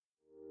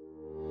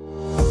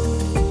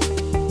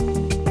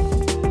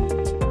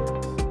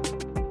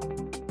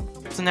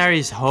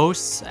Cryptonary's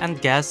hosts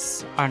and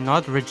guests are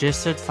not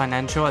registered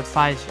financial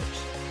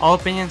advisors. All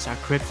opinions are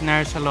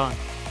Cryptonary's alone.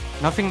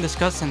 Nothing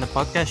discussed in the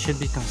podcast should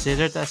be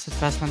considered as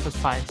investment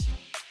advice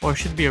or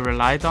should be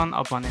relied on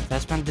upon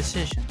investment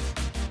decisions.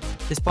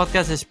 This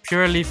podcast is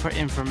purely for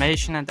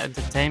information and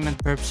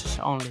entertainment purposes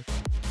only.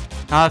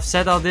 Now I've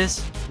said all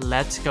this,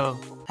 let's go.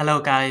 Hello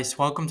guys,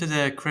 welcome to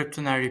the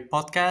Cryptonary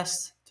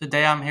podcast.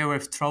 Today I'm here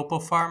with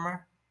Tropo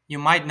Farmer. You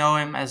might know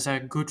him as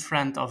a good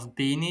friend of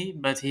Beanie,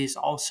 but he's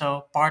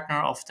also partner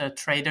of the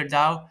Trader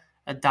DAO,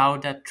 a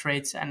DAO that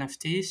trades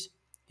NFTs.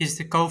 He's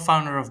the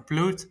co-founder of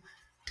Blood,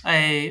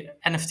 a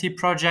NFT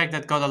project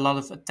that got a lot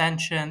of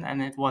attention,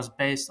 and it was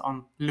based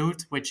on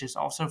Loot, which is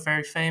also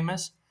very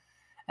famous.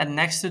 And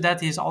next to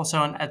that, he's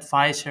also an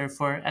advisor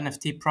for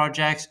NFT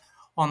projects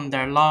on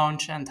their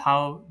launch and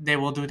how they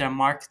will do their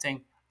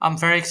marketing. I'm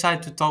very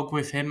excited to talk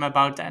with him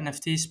about the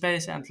NFT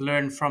space and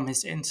learn from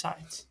his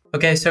insights.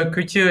 Okay, so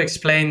could you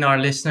explain our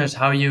listeners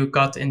how you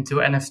got into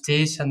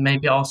NFTs and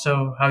maybe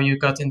also how you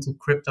got into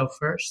crypto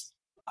first?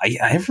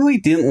 I really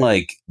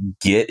didn't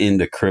get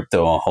into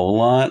crypto a whole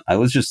lot. I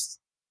was just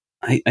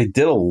I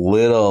did a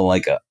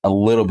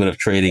little bit of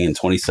trading in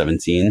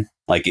 2017,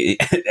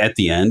 at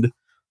the end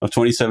of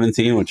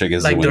 2017, which I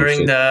guess like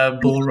during the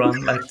bull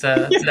run, like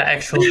the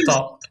actual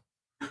top.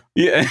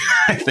 Yeah,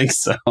 I think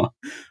so.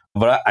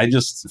 But I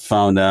just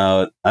found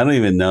out, I don't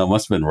even know, it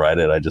must have been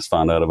Reddit. I just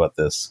found out about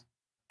this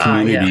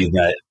community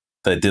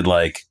that did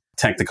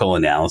technical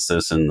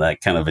analysis, and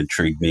that kind of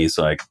intrigued me.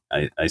 So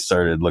I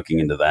started looking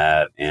into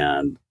that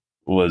and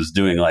was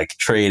doing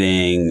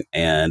trading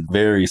and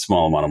very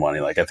small amount of money.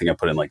 I think I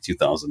put in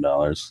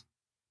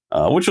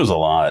 $2,000, which was a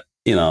lot.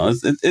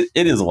 It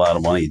is a lot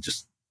of money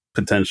just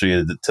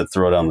potentially to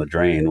throw down the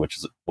drain, which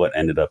is what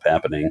ended up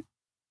happening.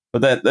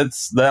 But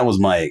that was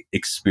my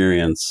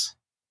experience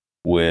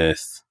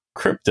with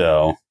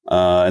crypto,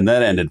 and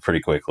that ended pretty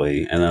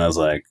quickly. And then I was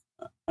like,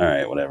 all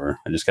right, whatever.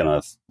 I just kind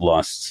of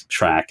lost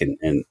track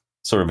and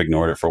sort of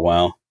ignored it for a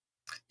while.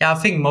 Yeah, I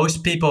think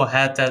most people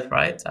had that,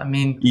 right? I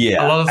mean,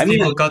 a lot of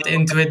people got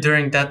into it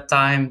during that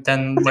time,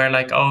 then were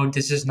like, oh,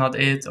 this is not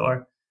it,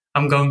 or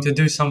I'm going to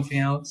do something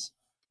else.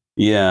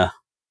 Yeah.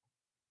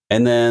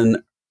 And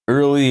then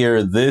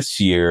earlier this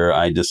year,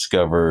 I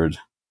discovered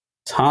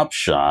Top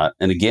Shot.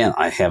 And again,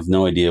 I have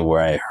no idea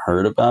where I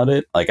heard about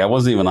it. I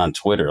wasn't even on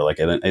Twitter. I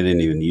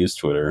didn't even use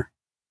Twitter.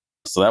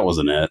 So that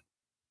wasn't it.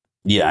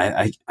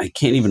 Yeah, I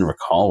can't even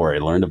recall where I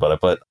learned about it.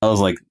 But I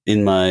was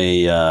in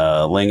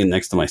my, laying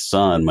next to my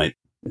son.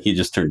 He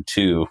just turned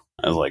 2.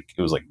 I was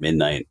it was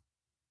midnight.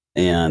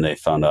 And I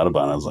found out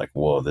about it. I was like,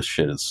 whoa, this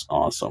shit is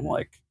awesome.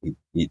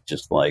 You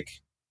just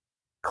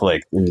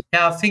click.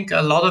 Yeah, I think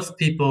a lot of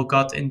people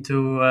got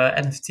into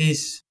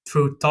NFTs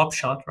through Top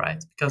Shot,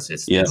 right? Because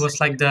it was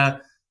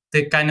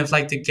the kind of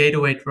the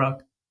gateway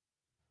drug.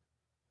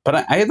 But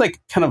I had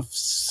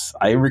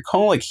I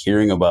recall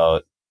hearing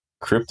about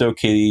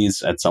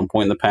CryptoKitties at some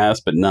point in the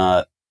past, but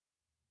not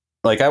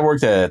I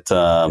worked at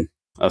a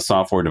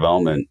software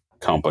development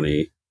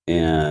company,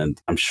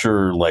 and I'm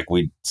sure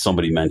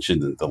somebody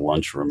mentioned in the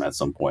lunchroom at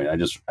some point. I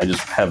just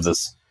have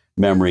this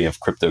memory of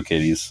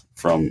CryptoKitties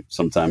from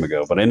some time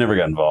ago, but I never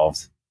got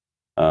involved.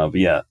 But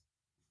yeah,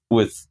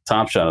 with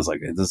Top Shot, I was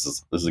like, this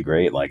is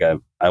great.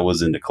 I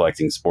was into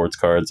collecting sports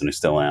cards, and I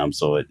still am.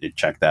 So it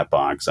checked that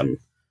box. I'm a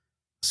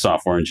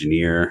software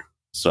engineer,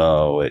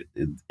 so it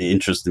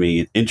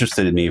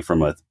interested me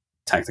from a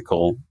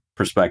technical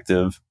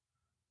perspective.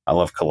 I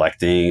love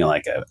collecting.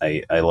 I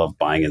love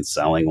buying and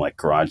selling,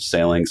 garage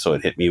sailing. So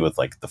it hit me with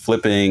the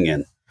flipping,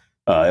 and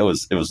it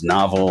was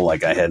novel. I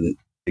hadn't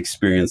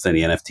experienced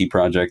any NFT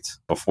project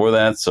before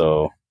that.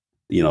 So,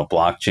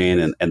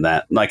 blockchain and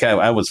that,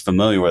 I was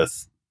familiar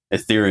with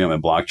Ethereum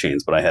and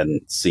blockchains, but I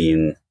hadn't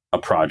seen a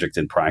project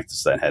in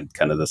practice that had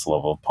kind of this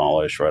level of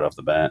polish right off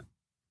the bat.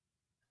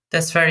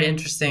 That's very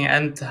interesting.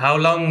 And how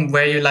long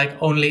were you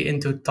only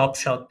into Top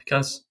Shot?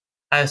 Because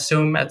I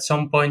assume at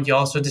some point you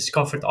also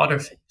discovered other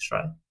things,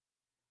 right?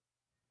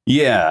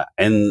 Yeah.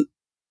 And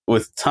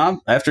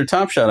after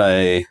Top Shot,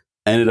 I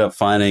ended up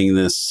finding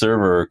this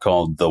server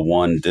called The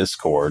One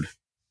Discord.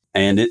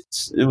 And it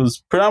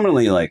was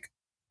predominantly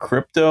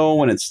crypto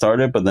when it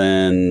started, but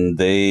then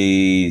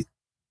they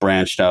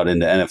branched out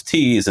into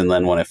NFTs. And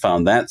then when I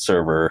found that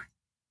server,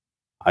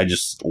 I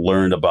just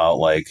learned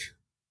about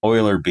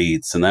Euler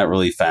beats, and that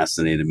really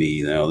fascinated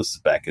me. This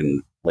is back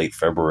in late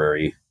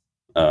February,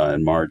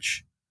 in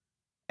March,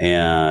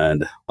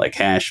 and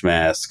hash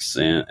masks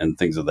and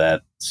things of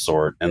that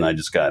sort. And I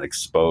just got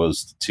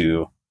exposed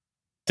to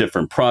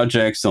different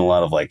projects and a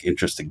lot of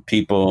interesting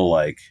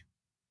people.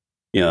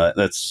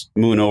 That's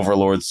Moon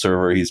Overlord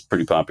server. He's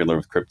pretty popular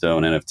with crypto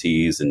and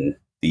NFTs, and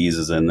These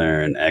is in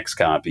there, and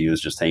Xcopy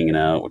was just hanging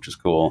out, which is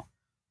cool.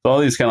 So all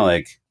these kind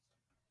of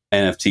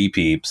NFT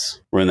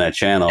peeps were in that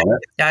channel.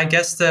 Yeah, I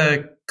guess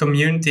the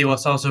community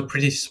was also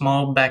pretty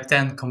small back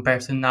then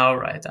compared to now,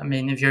 right? I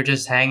mean, if you're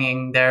just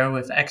hanging there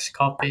with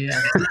Xcopy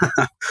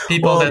and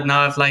people that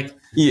now have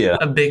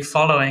a big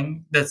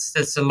following,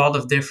 that's a lot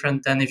of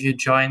different than if you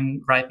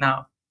join right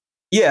now.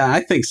 Yeah,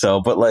 I think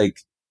so. But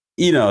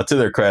to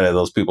their credit,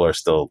 those people are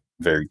still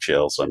very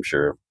chill. So I'm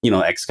sure,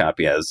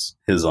 Xcopy has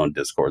his own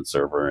Discord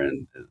server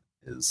and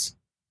is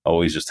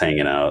always just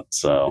hanging out.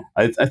 So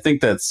I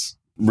think that's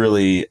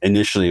really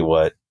initially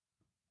what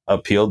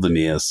appealed to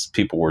me, is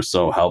people were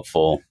so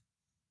helpful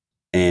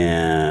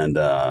and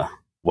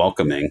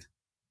welcoming.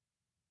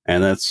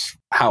 And that's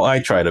how I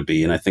try to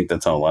be. And I think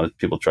that's how a lot of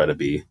people try to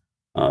be,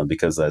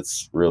 because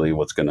that's really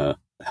what's going to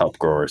help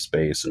grow our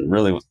space, and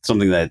really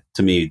something that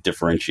to me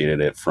differentiated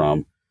it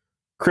from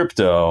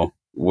crypto,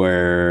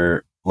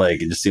 where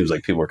like it just seems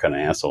like people are kind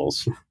of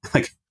assholes.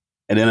 Like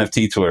at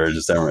NFT Twitter,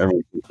 just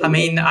everyone. I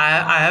mean,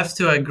 I have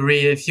to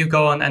agree. If you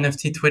go on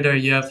NFT Twitter,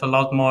 you have a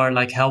lot more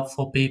like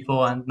helpful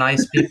people and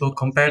nice people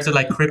compared to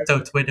like crypto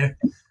Twitter.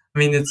 I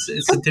mean, it's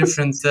a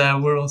different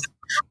world.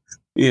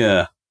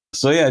 Yeah.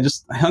 So yeah,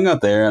 I hung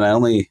out there, and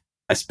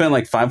I spent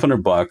like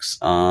 $500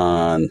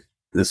 on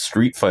this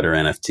Street Fighter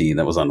NFT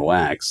that was on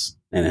Wax,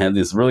 and it had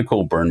this really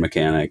cool burn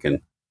mechanic, and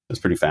it was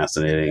pretty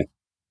fascinating.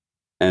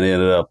 And it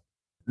ended up,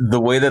 the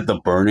way that the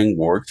burning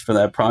worked for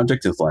that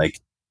project is like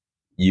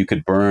you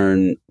could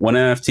burn one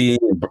NFT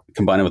and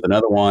combine it with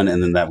another one,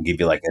 and then that would give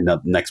you like a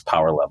next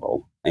power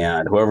level.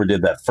 And whoever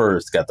did that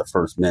first got the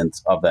first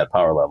mint of that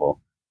power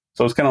level.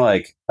 So it's kind of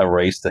like a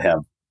race to have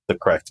the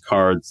correct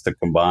cards to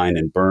combine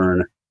and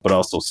burn, but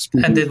also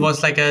speed. And it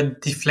was like a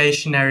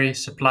deflationary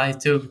supply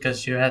too,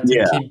 because you had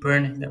to keep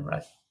burning them,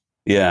 right?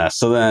 Yeah.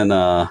 So then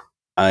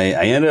I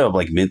ended up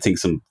like minting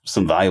some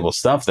valuable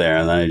stuff there,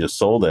 and then I just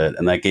sold it,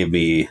 and that gave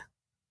me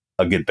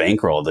a good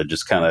bankroll to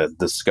just kind of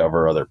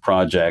discover other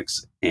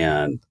projects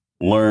and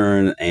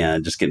learn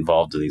and just get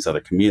involved in these other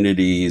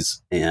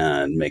communities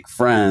and make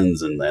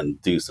friends, and then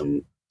do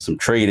some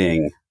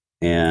trading.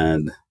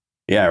 And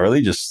yeah,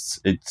 really just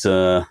I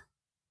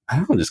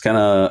don't know, just kind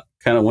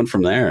of went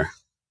from there.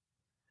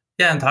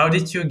 Yeah, and how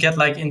did you get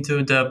like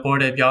into the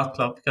Bored Ape Yacht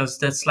Club? Because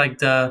that's like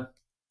the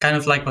kind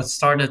of like what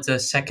started the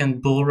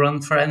second bull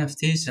run for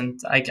NFTs, and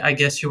I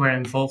guess you were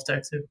involved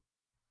there too.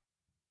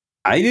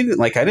 I didn't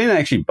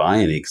actually buy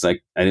any, because I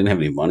didn't have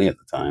any money at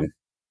the time.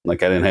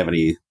 Like I didn't have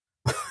any.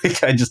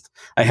 Like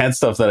I had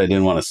stuff that I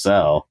didn't want to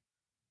sell,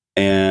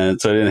 and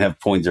so I didn't have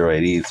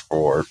 0.08 ETH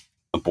for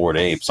a Bored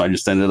Ape. So I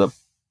just ended up,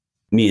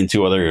 me and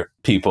two other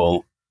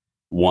people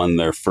won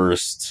their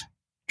first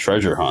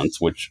treasure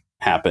hunts, which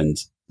happened,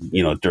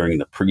 during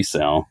the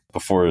pre-sale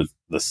before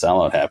the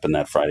sellout happened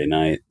that Friday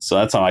night. So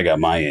that's how I got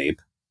my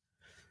ape.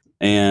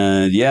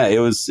 And yeah, it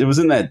was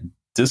in that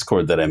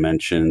Discord that I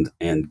mentioned,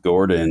 and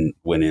Gordon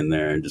went in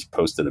there and just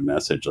posted a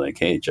message like,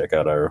 "Hey, check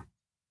out our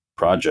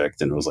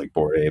project," and it was like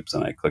Bored Apes,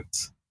 and I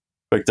clicked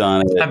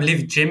on it. I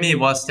believe Jimmy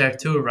was there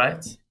too,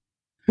 right?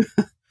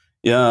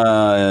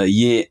 Yeah.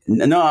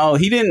 No,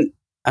 he didn't.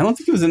 I don't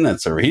think he was in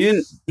that server.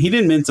 He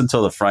didn't mint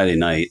until the Friday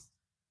night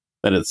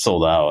that it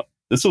sold out.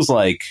 This was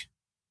like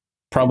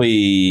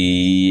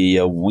probably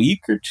a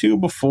week or two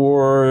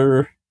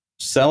before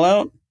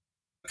sellout,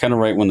 kind of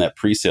right when that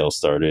pre-sale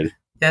started.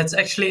 Yeah, it's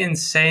actually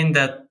insane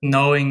that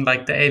knowing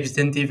like the apes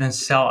didn't even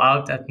sell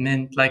out at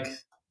mint, like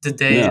the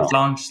day it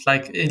launched.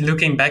 Like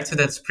looking back to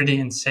that's pretty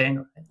insane,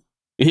 right?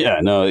 Yeah,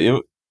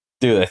 no,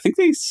 dude, I think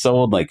they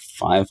sold like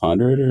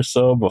 500 or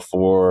so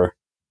before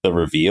the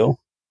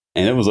reveal,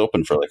 and it was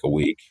open for like a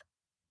week.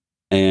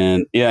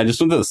 And yeah, I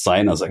just went to the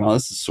site and I was like, "Oh,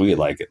 this is sweet!"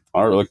 Like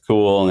art looked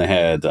cool, and it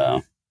had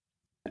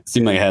it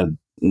seemed like it had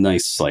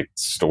nice like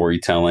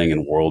storytelling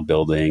and world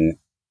building.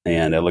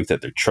 And I looked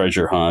at their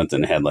treasure hunt,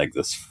 and it had like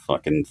this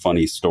fucking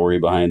funny story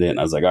behind it, and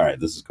I was like, "All right,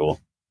 this is cool."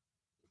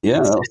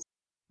 Yeah,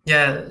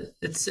 yeah,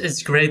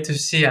 it's great to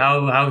see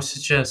how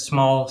such a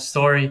small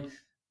story,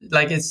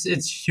 like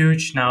it's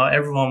huge now.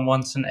 Everyone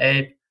wants an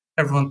ape.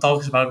 Everyone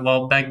talks about.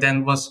 Well, back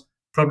then was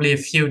probably a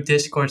few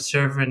Discord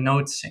server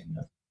noticing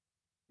that.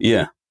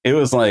 Yeah, it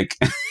was like,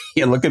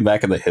 yeah, looking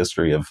back at the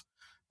history of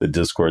the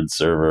Discord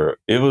server,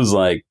 it was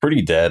like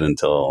pretty dead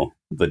until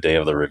the day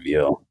of the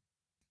reveal.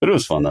 But it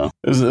was fun though.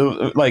 It was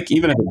like,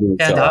 even if it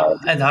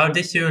didn't and how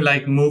did you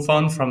like move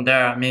on from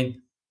there? I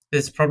mean,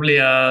 it's probably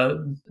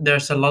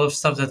there's a lot of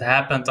stuff that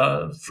happened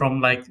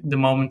from like the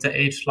moment the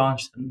apes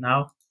launched and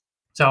now.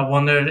 So I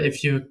wonder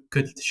if you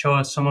could show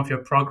us some of your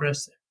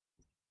progress.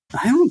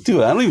 I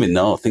don't even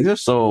know. Things are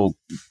so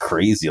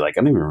crazy. Like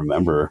I don't even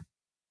remember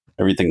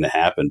everything that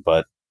happened.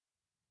 But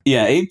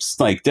yeah, apes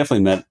like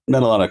definitely met a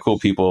lot of cool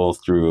people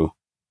through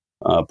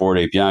Bored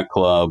Ape Yacht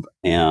Club,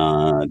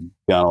 and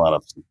got a lot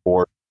of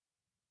support,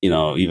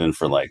 even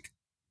for like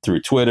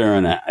through Twitter.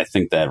 And I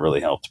think that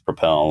really helped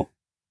propel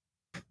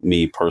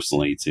me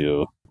personally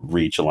to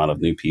reach a lot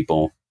of new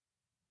people.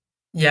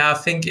 Yeah, I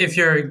think if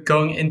you're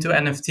going into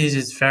NFTs,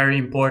 it's very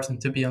important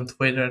to be on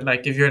Twitter.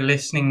 Like if you're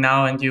listening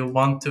now and you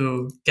want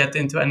to get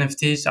into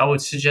NFTs, I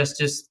would suggest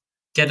just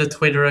get a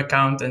Twitter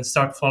account and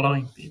start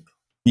following people.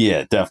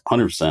 Yeah,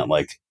 100%.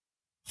 Like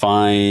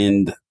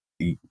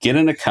get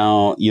an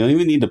account. You don't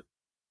even need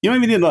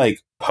to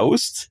like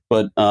post,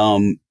 but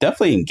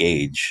definitely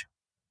engage.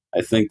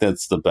 I think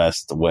that's the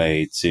best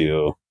way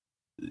to,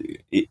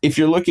 if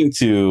you're looking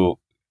to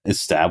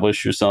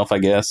establish yourself, I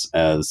guess,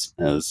 as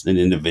an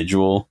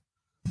individual,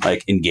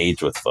 like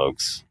engage with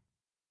folks.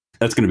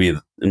 that's going to be,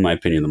 in my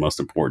opinion, the most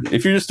important.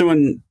 If you're just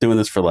doing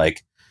this for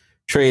like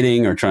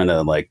trading or trying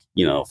to like,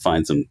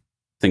 find some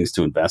things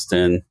to invest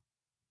in,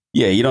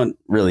 yeah, you don't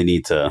really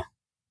need to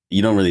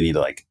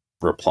like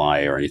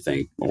reply or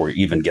anything, or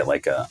even get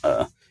like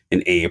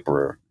an ape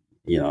or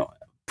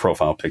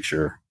profile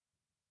picture.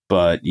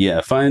 But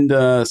yeah, find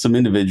some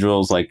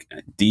individuals. Like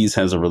Deez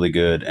has a really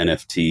good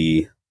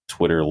NFT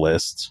Twitter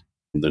list.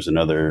 There's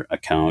another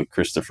account,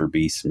 Christopher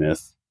B.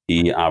 Smith.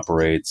 He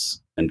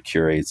operates and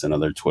curates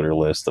another Twitter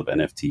list of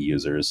NFT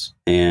users,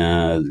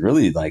 and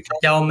really like,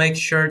 yeah, I'll make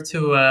sure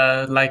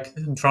to like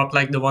drop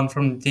like the one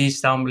from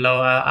Deez down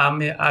below.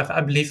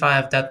 I believe I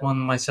have that one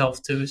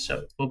myself too, so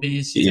it will be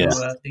easy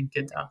to link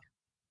it down.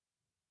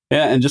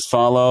 Yeah, and just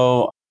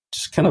follow,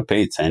 just kind of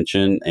pay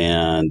attention,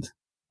 and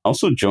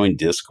also join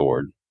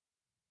Discord.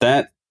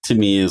 That to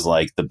me is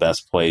like the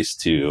best place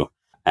to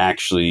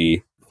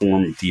actually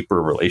form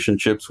deeper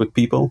relationships with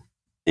people,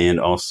 and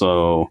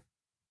also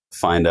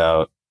find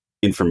out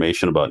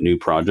information about new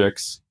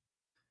projects.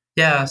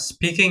 Yeah,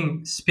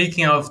 speaking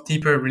of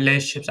deeper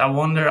relationships, I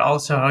wonder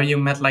also how you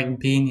met like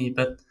Beanie,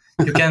 but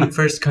you can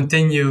first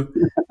continue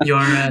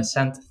your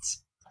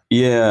sentence.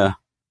 Yeah,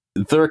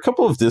 there are a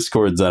couple of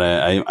Discords that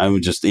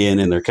I'm just in,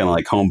 and they're kind of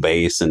like home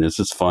base, and it's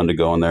just fun to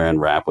go in there and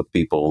rap with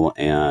people.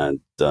 And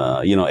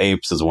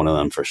Apes is one of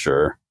them for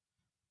sure.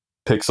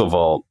 Pixel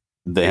Vault,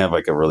 they have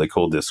like a really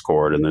cool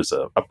Discord, and there's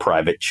a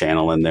private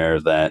channel in there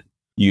that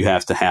you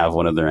have to have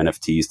one of their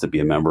NFTs to be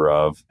a member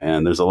of,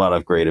 and there's a lot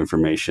of great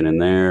information in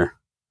there.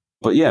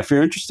 But yeah, if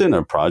you're interested in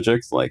a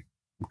project, like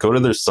go to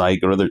their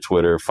site, go to their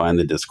Twitter, find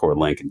the Discord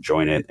link, and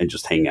join it, and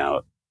just hang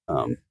out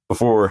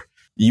before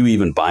you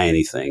even buy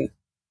anything.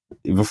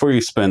 Before you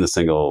spend a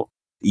single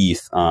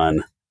ETH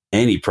on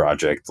any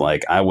project,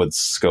 like I would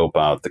scope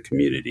out the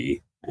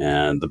community,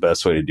 and the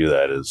best way to do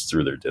that is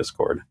through their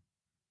Discord.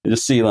 And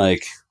just see,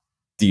 like,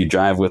 do you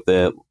drive with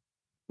it?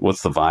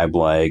 What's the vibe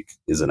like?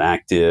 Is it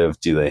active?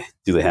 Do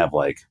they have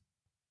like,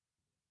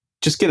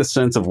 just get a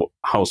sense of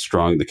how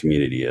strong the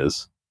community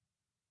is.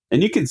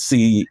 And you can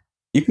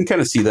kind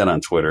of see that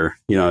on Twitter.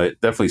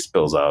 It definitely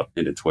spills out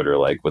into Twitter,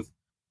 like with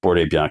Bored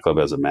Ape Yacht Club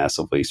has a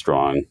massively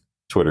strong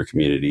Twitter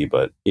community.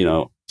 But,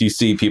 do you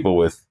see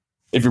people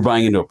if you're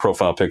buying into a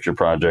profile picture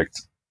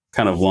project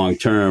kind of long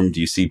term,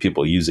 do you see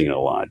people using it a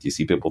lot? Do you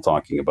see people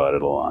talking about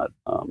it a lot?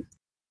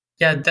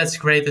 Yeah, that's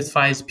great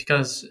advice,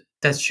 because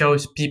that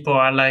shows people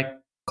are like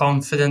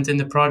confident in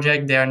the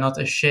project. They are not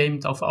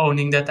ashamed of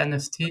owning that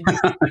NFT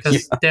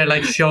because they're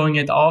like showing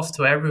it off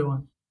to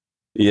everyone.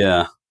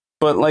 Yeah.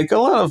 But like a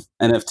lot of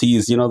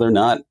NFTs, they're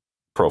not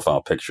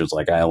profile pictures.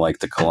 Like I like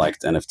to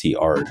collect NFT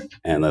art,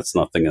 and that's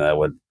nothing that I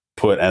would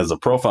put as a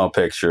profile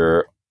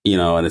picture,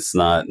 and it's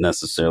not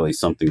necessarily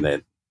something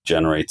that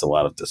generates a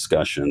lot of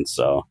discussion.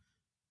 So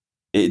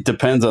it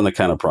depends on the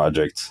kind of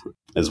project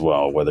as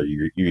well, whether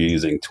you're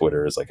using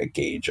Twitter as like a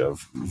gauge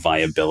of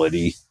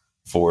viability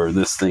for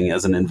this thing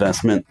as an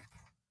investment.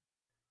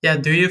 Yeah.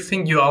 Do you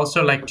think you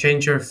also like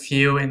change your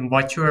view in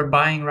what you are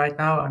buying right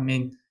now? I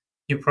mean,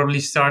 you probably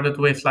started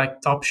with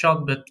like Top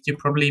Shot, but you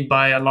probably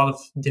buy a lot of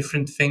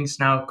different things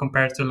now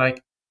compared to like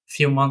a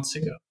few months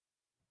ago.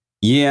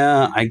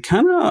 Yeah, I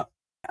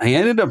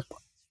ended up,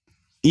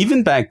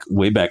 even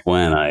way back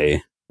when,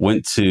 I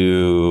went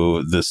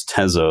to this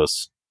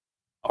Tezos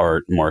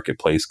art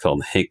marketplace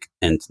called Hic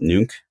and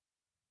Nunc,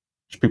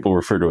 which people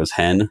refer to as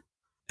Hen.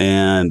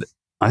 And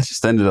I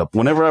just ended up,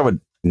 whenever I would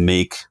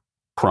make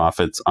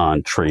profits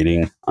on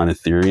trading on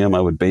Ethereum,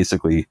 I would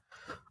basically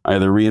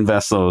either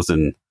reinvest those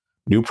in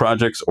new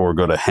projects or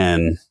go to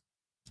Hen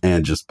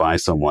and just buy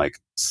some like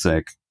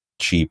sick,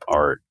 cheap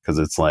art. Because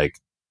it's like,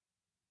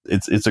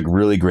 it's a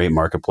really great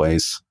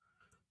marketplace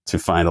to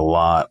find a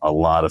lot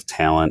of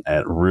talent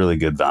at really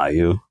good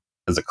value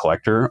as a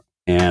collector.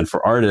 And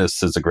for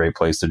artists, it's a great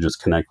place to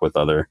just connect with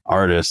other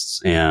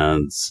artists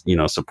and,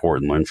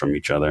 support and learn from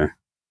each other.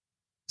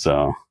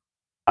 So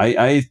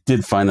I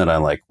did find that I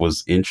like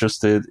was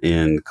interested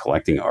in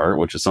collecting art,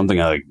 which is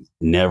something I like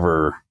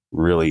never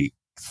really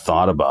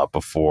thought about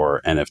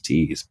before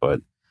NFTs,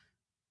 but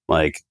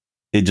like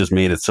it just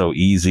made it so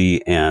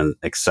easy and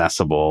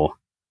accessible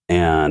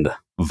and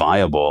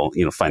viable,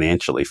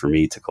 financially for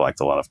me to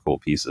collect a lot of cool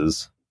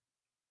pieces.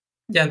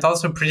 Yeah, and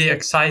also pretty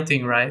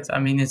exciting, right? I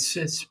mean,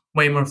 it's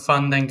way more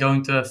fun than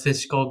going to a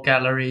physical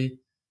gallery.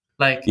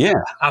 Like, yeah,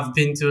 I've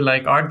been to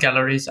like art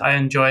galleries. I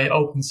enjoy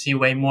OpenSea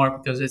way more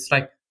because it's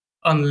like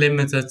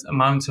unlimited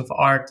amounts of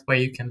art where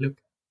you can look.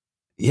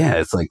 Yeah,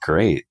 it's like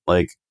great.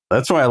 Like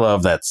that's why I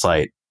love that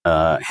site,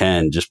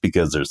 Hen, just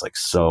because there's like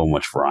so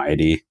much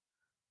variety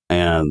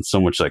and so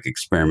much like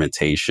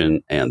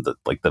experimentation, and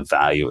the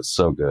value is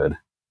so good.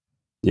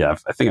 Yeah,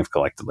 I think I've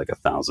collected like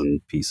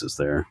 1,000 pieces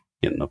there,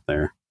 getting up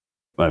there.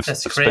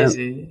 That's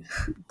crazy.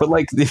 But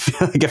like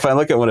if I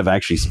look at what I've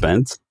actually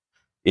spent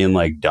in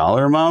like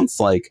dollar amounts,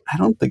 like I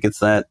don't think it's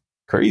that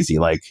crazy.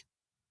 Like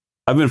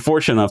I've been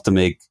fortunate enough to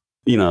make,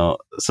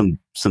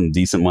 some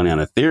decent money on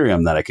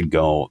Ethereum that I could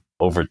go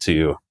over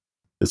to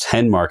this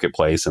Hen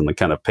marketplace and like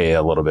kind of pay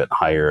a little bit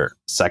higher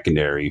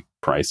secondary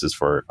prices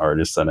for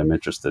artists that I'm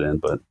interested in.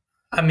 But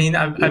I mean,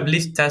 I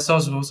believe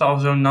Tesla's was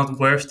also not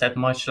worth that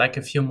much like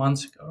a few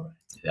months ago.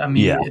 I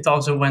Yeah, mean, it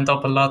also went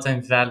up a lot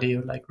in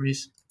value like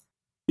recently.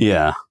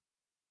 yeah.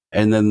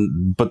 And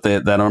then, but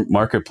that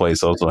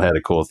marketplace also had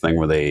a cool thing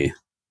where they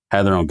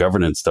had their own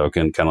governance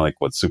token, kind of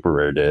like what Super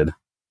Rare did,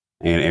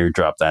 and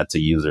airdrop that to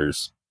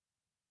users.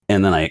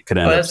 And then I could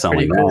Oh, end up that's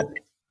selling pretty that. cool.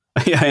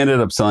 Yeah, I ended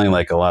up selling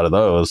like a lot of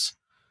those,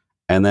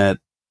 and that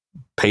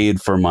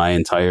paid for my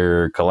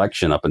entire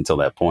collection up until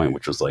that point,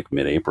 which was like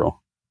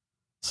mid-April.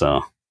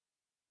 So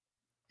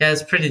Yeah,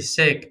 it's pretty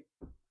sick.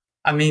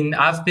 I mean,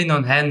 I've been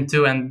on hand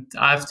too, and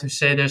I have to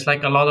say, there's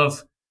like a lot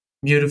of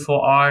beautiful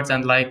art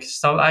and like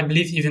stuff. I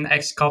believe even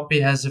Xcopy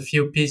has a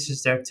few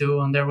pieces there too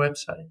on their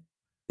website.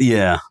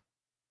 yeah,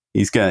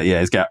 he's got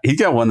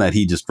one that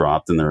he just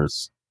dropped, and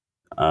there's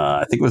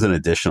I think it was an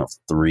edition of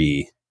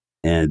 3,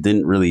 and it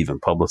didn't really even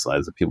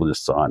publicize it. People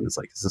just saw it and it's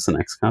like, is this an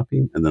X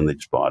copy? And then they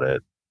just bought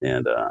it,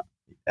 and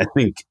I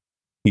think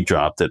he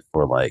dropped it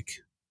for like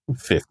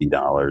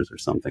 $50 or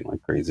something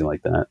like crazy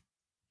like that.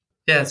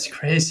 Yeah, it's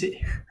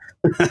crazy.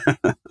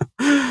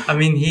 I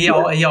mean, he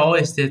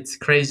always did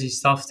crazy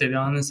stuff. To be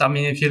honest, I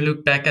mean, if you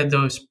look back at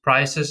those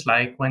prices,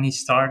 like when he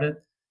started,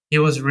 he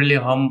was really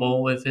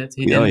humble with it.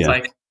 He Oh didn't yeah,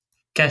 like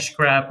cash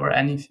grab or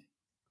anything.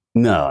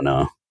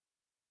 no,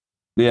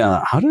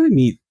 yeah. How did I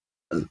meet?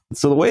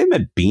 So the way I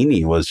met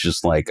Beanie was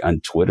just like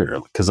on Twitter,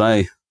 because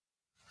I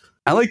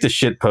like to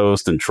shit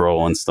post and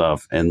troll and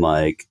stuff, and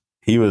like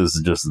he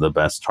was just the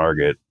best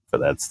target for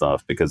that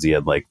stuff because he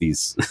had like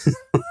these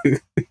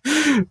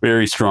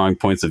very strong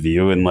points of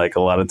view, and like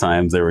a lot of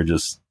times they were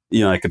just,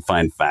 I could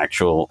find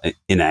factual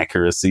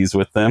inaccuracies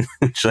with them,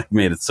 which like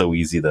made it so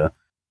easy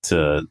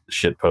to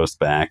shit post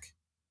back.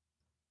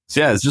 So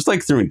yeah, it's just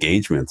like through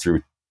engagement,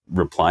 through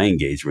reply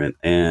engagement,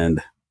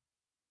 and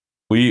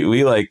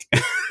we like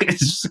it's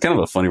just kind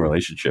of a funny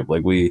relationship.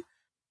 Like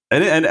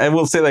and I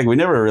will say, like, we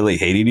never really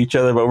hated each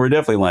other, but we're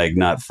definitely like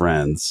not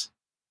friends.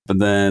 But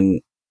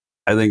then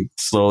I think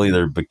slowly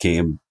there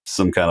became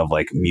some kind of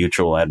like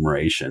mutual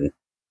admiration.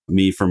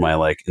 Me for my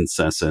like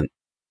incessant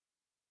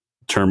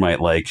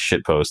termite like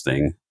shit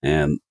posting,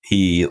 and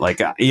he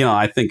like,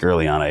 I think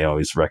early on I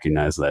always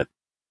recognized that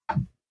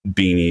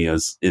Beanie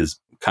is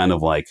kind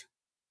of like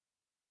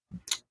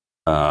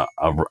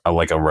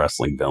like a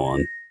wrestling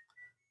villain,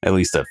 at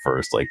least at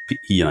first. Like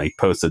he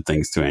posted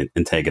things to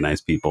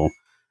antagonize people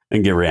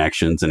and get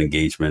reactions and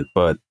engagement,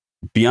 but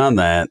beyond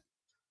that,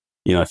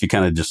 if you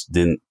kind of just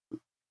didn't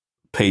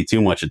pay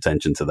too much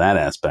attention to that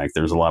aspect,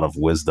 there's a lot of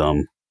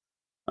wisdom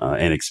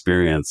and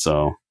experience.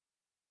 So,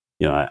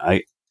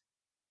 I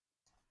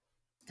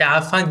Yeah,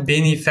 I find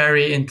Beanie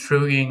very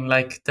intriguing.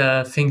 Like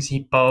the things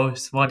he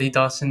posts, what he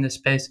does in the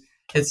space.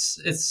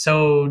 It's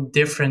so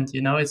different,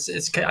 you know.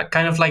 It's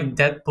kind of like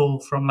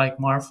Deadpool from like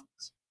Marvel.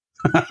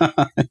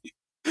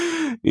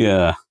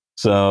 yeah.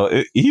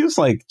 So he was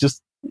like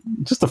just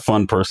a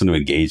fun person to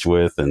engage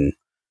with, and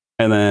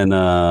then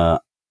I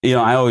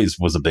always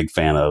was a big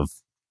fan of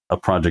a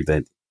project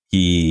that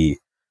he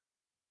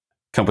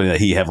company that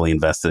he heavily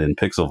invested in,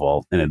 Pixel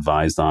Vault, and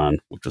advised on,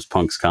 which was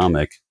Punk's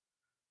comic.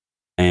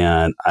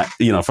 And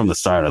from the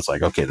start, I was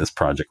like, okay, this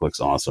project looks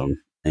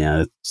awesome,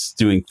 and it's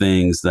doing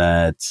things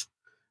that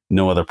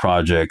no other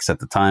projects at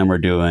the time were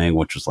doing,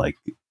 which was like,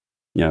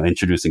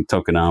 introducing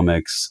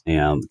tokenomics,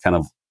 and kind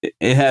of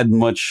it had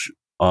much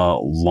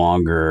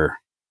longer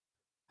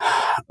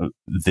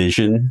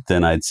vision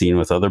than I'd seen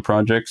with other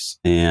projects,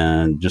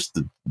 and just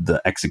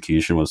the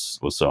execution was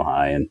so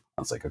high, and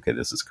I was like, okay,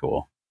 this is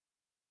cool.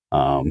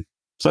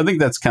 So I think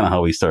that's kind of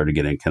how we started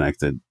getting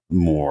connected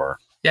more.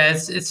 Yeah,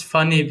 it's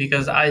funny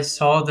because I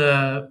saw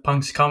the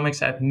Punk's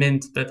comics at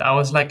Mint, but I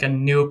was like a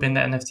noob in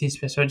the NFT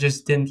space, so I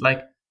just didn't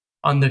like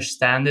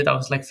understand it. I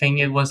was like thinking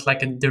it was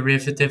like a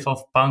derivative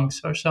of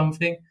Punks or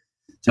something,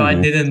 so I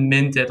Mm-hmm. didn't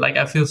mint it. Like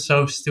I feel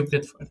so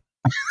stupid for it.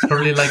 It's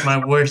probably like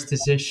my worst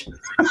decision.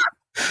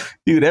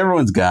 Dude,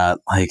 everyone's got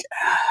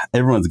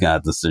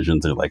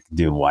decisions. They're like,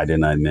 dude, why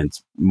didn't I mint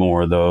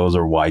more of those,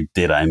 or why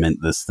did I mint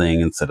this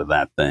thing instead of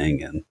that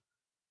thing, and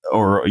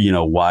or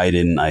why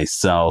didn't I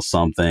sell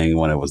something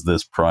when it was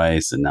this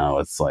price and now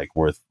it's like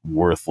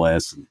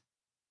worthless.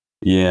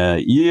 Yeah,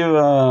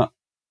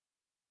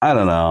 I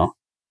don't know.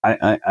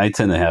 I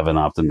tend to have an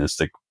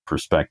optimistic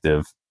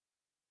perspective,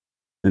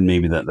 and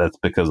maybe that's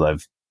because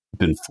I've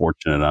been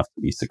fortunate enough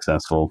to be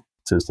successful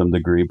to some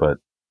degree. But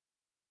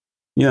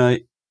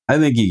I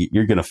think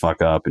you're gonna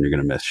fuck up and you're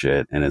gonna miss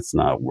shit, and it's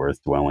not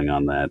worth dwelling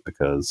on that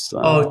because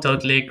Oh,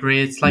 totally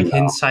agree. It's you like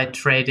inside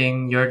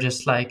trading. You're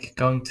just like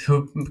going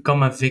to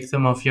become a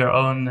victim of your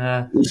own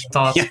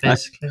thoughts, yeah,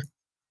 basically.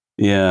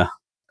 yeah,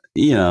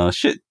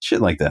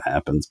 shit like that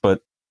happens.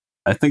 But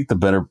I think the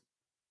better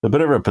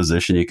a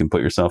position you can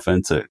put yourself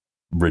in to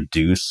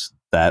reduce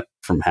that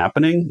from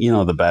happening,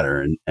 the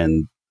better.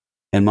 And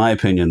in my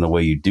opinion, the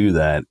way you do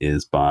that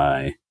is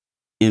by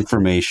Oh,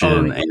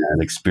 information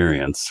and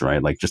experience,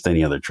 right? Like just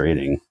any other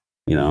trading.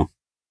 yeah,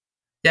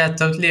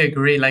 totally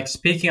agree. Like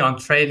speaking on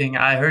trading,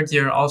 I heard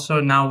you're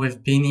also now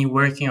with Beanie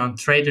working on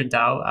Trader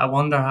DAO. I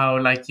wonder how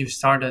like you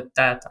started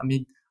that. I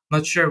mean,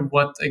 not sure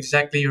what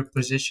exactly your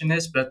position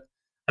is, but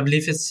I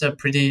believe it's a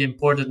pretty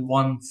important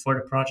one for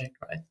the project,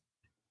 right?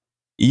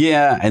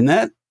 Yeah, and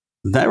that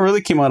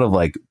really came out of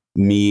like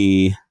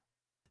me,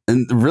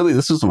 and really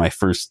this was my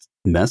first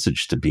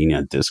message to Beanie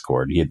on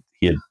Discord. He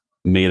had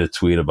made a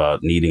tweet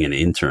about needing an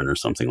intern or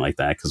something like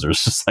that because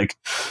there's just like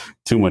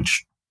too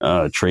much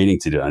trading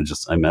to do. I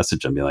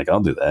messaged him, be like,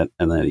 I'll do that,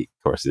 and then of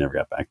course he never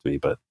got back to me.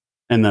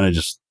 And then I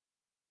just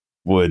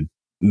would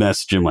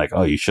message him like,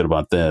 oh, you should have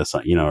bought this,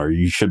 or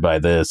you should buy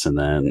this. And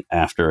then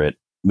after it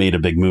made a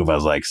big move, I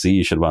was like, see,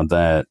 you should have bought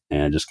that,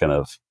 and just kind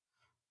of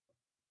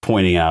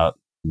pointing out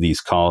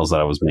these calls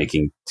that I was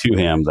making to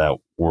him that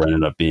were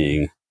ended up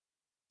being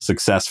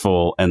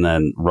successful, and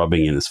then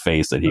rubbing in his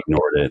face that he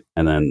ignored it,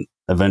 and then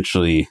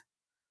eventually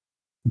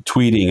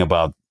tweeting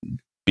about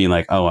being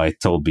like, oh, I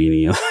told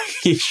Beanie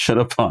he should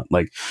have bought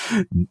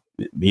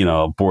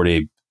Bored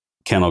Ape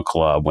Kennel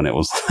Club when it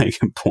was like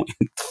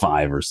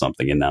 0.5 or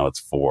something, and now it's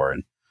 4.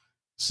 And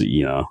so,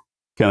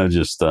 kind of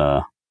just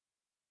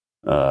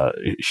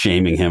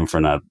shaming him for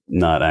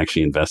not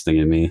actually investing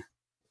in me.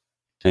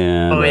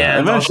 And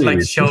and also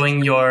like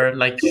showing your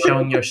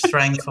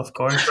strength, of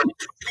course.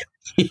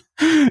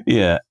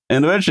 Yeah,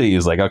 and eventually he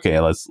was like, okay,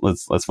 let's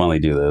finally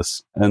do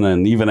this. And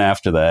then even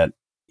after that,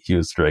 he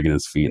was dragging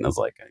his feet, and I was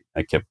like,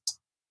 I kept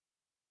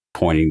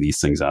pointing these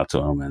things out to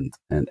him,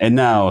 and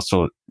now,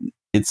 so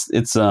it's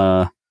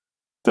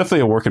definitely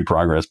a work in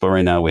progress. But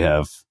right now we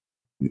have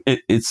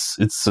it's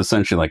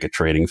essentially like a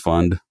trading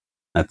fund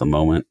at the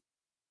moment,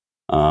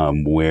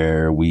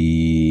 where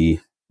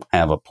we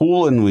have a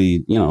pool and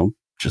we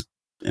just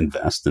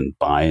invest and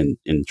buy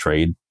and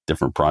trade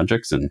different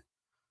projects, and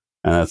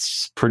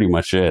that's pretty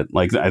much it.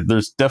 Like,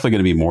 there's definitely going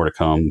to be more to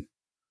come,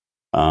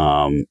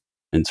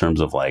 in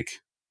terms of like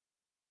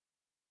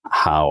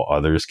how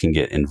others can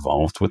get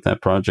involved with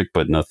that project,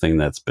 but nothing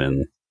that's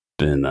been.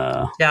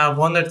 Yeah, I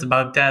wondered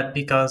about that,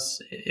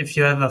 because if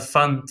you have a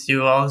fund,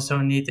 you also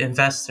need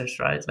investors,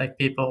 right? Like,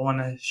 people want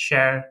to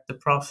share the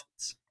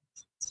profits.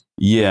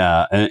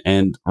 Yeah,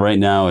 and right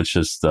now it's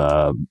just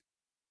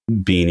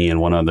Beanie and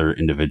one other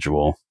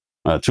individual,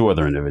 2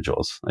 other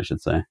individuals, I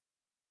should say.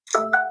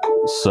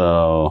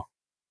 So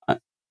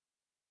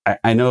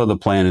I know the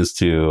plan is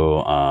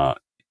to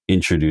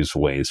introduce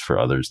ways for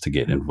others to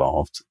get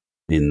involved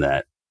in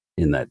that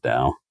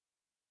DAO,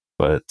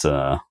 but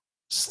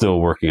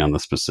still working on the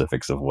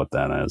specifics of what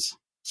that is.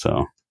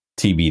 So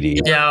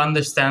TBD. Yeah, I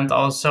understand.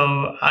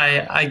 Also,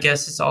 I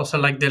guess it's also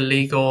like the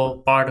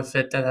legal part of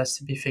it that has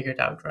to be figured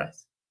out, right?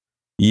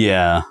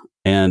 Yeah,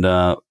 and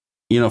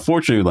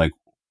fortunately, like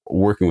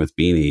working with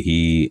Beanie,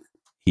 he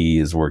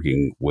is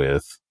working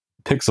with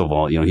Pixel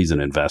Vault. He's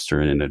an investor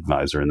and an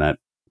advisor in that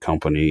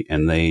company,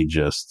 and they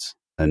just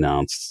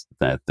announced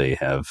that they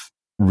have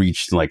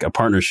reached like a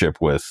partnership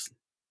with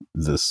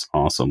this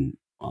awesome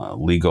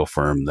legal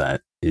firm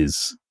that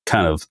is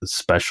kind of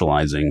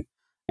specializing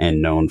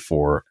and known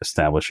for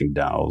establishing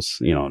DAOs,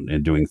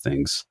 and doing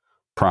things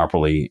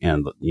properly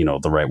and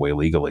the right way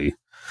legally.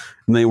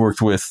 And they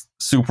worked with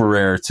Super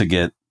Rare to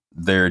get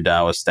their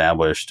DAO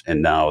established,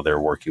 and now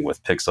they're working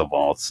with Pixel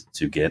Vault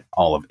to get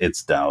all of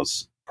its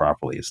DAOs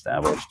properly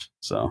established.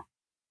 So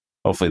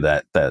hopefully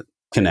that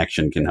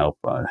connection can help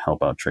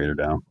out Trader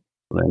DAO.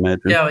 I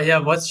imagine. Yeah.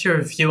 What's your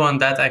view on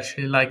that,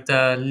 actually, like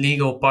the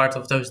legal part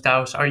of those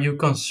DAOs? Are you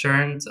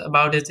concerned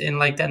about it in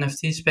like the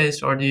NFT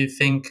space, or do you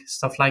think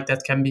stuff like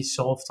that can be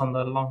solved on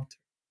the long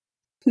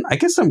term? I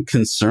guess I'm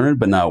concerned,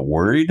 but not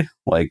worried.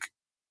 Like,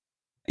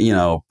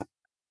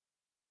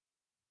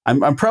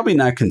 I'm probably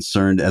not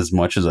concerned as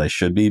much as I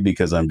should be,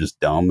 because I'm just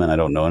dumb and I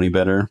don't know any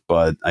better.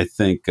 But I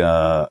think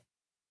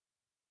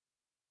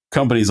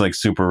companies like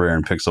Super Rare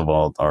and Pixel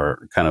Vault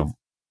are kind of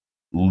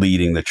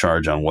leading the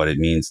charge on what it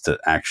means to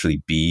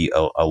actually be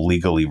a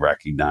legally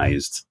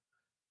recognized,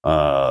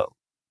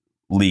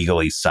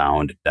 legally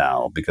sound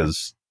DAO,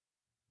 because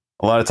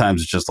a lot of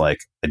times it's just like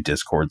a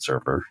Discord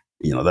server,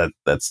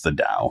 that's the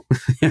DAO.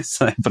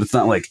 But it's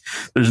not like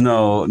there's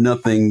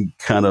nothing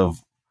kind of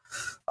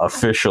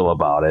official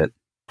about it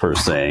per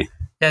se.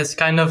 Yeah, it's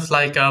kind of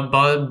like a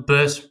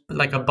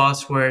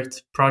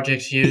buzzword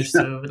projects use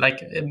to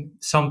like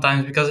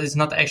sometimes, because it's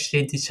not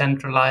actually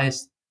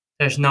decentralized.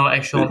 There's no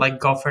actual like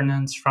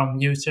governance from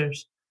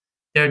users.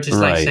 They're just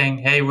like saying,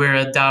 hey, we're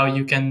a DAO,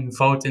 you can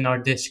vote in our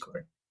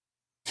Discord.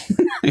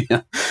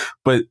 Yeah.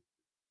 But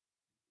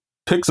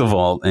Pixel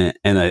Vault,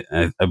 and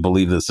I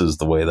believe this is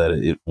the way that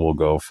it will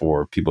go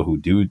for people who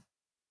do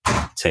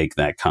take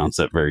that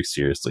concept very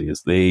seriously,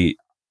 is they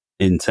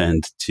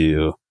intend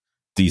to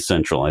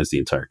decentralize the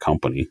entire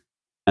company.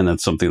 And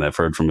that's something that I've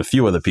heard from a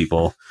few other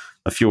people,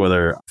 a few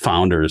other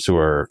founders who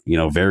are,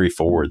 very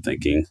forward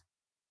thinking,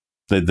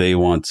 that they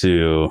want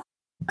to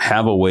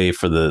have a way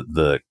for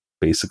the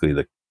basically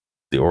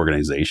the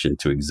organization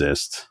to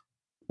exist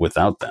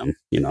without them,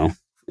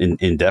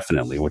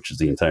 indefinitely, which is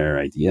the entire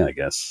idea, I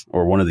guess,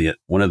 or one of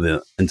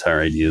the entire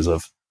ideas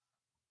of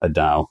a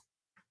DAO.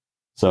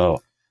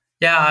 So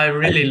yeah, I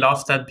really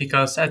love that,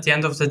 because at the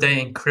end of the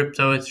day in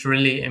crypto, it's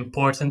really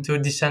important to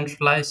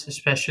decentralize,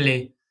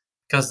 especially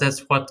because that's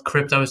what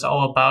crypto is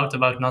all about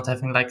not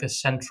having like a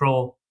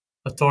central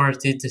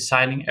authority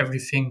deciding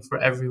everything for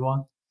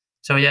everyone.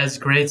 So yeah, it's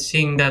great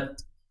seeing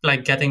that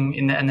like getting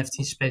in the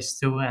NFT space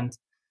too, and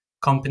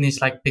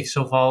companies like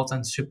Pixel Vault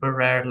and Super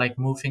Rare like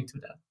moving to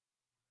that.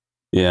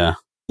 Yeah.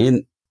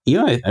 And,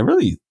 I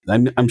really,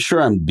 I'm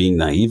sure I'm being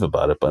naive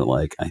about it, but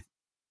like, I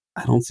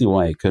don't see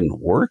why it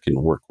couldn't work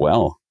and work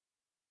well.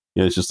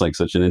 It's just like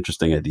such an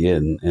interesting idea.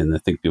 And I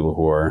think people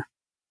who are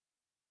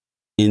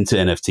into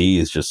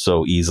NFTs just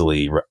so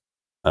easily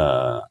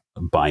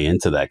buy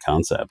into that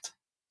concept.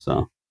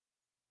 So,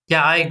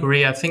 Yeah, I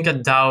agree. I think a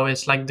DAO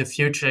is like the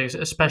future,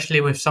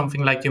 especially with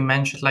something like you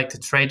mentioned, like the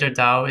Trader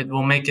DAO. It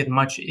will make it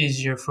much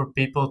easier for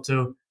people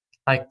to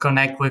like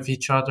connect with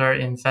each other,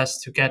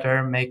 invest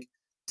together, make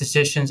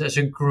decisions as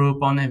a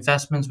group on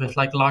investments with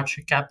like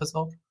larger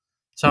capital.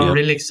 So I'm yeah.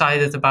 really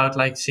excited about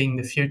like seeing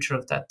the future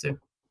of that too.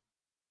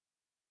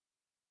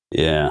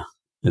 Yeah.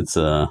 It's,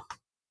 I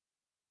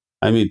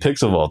mean,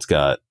 Pixel Vault's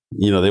got,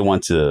 they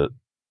want to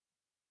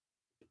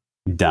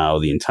DAO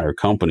the entire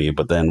company,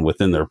 but then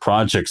within their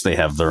projects, they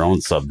have their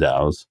own sub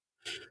DAOs.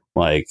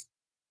 Like,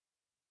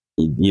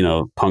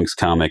 Punk's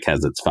Comic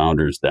has its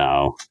founders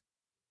DAO,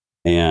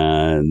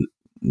 and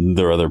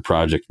their other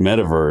project,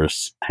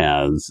 Metaverse,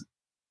 has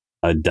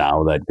a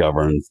DAO that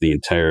governs the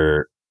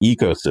entire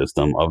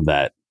ecosystem of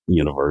that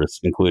universe,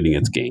 including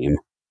its game.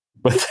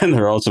 But then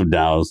there are also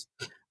DAOs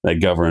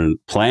that govern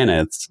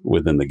planets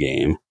within the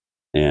game.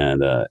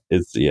 And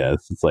it's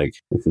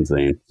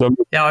insane. So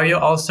Yeah, are you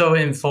also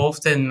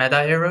involved in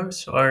Meta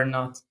Heroes or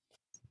not?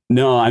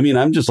 no, I mean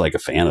I'm just like a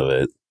fan of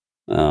it.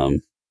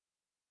 I'm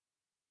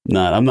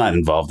not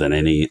involved in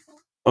any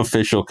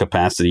official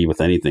capacity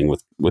with anything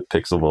with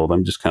Pixel Vault.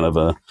 I'm just kind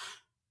of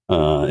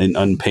an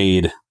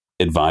unpaid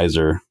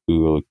advisor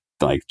who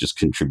like just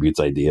contributes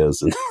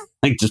ideas and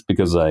like just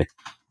because I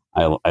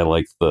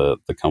like the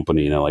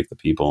company and I like the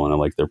people and I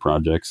like their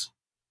projects.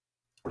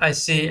 I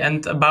see.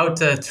 And about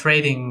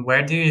trading,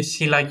 where do you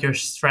see like your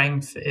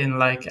strength in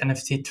like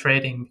NFT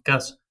trading?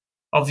 Because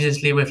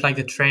obviously with like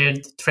the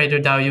trader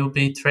DAO, you'll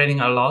be trading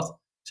a lot.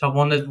 So I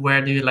wondered,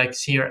 where do you like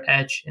see your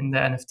edge in the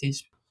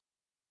NFTs?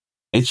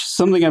 It's just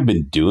something I've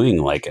been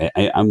doing. Like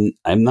I'm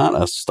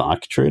not a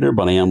stock trader,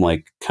 but I am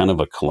like kind of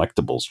a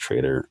collectibles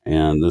trader,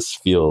 and this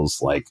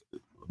feels like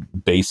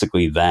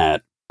basically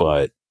that,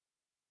 but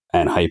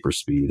at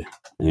hyperspeed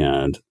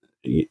and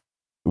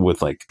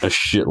with like a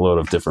shitload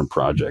of different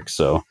projects.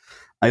 So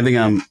I think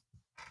I'm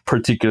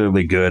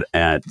particularly good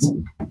at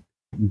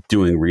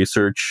doing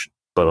research,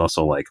 but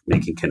also like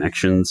making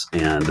connections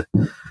and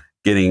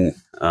getting,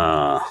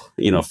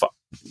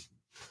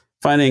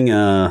 finding,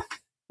 I'm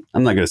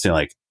not going to say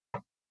like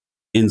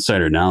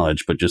insider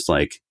knowledge, but just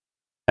like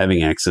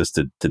having access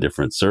to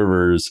different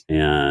servers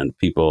and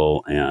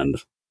people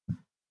and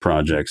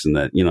projects. And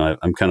that,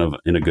 I'm kind of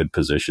in a good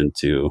position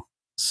to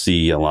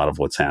see a lot of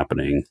what's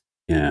happening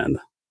and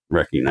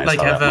recognize Like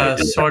how have that might a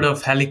impact. sort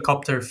of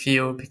helicopter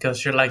view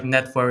because you're like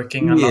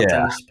networking a lot in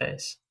the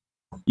space.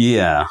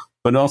 Yeah.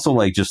 But also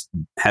like just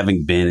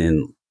having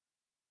been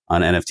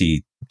on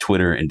NFT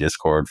Twitter and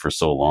Discord for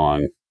so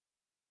long,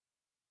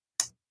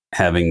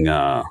 having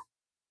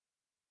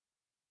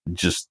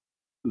just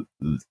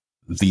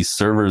these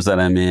servers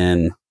that I'm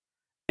in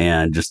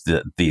and just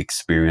the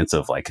experience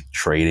of like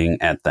trading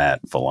at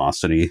that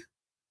velocity.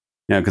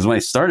 Because when I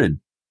started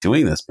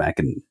doing this back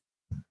in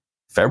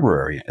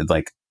February,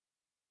 like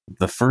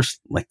the first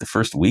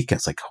week, I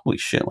was like, holy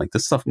shit, like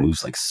this stuff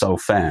moves like so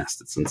fast.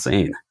 It's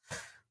insane.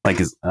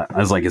 Like, I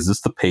was like, is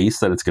this the pace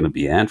that it's going to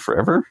be at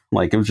forever?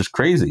 Like, it was just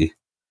crazy.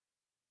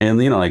 And,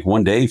 like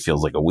one day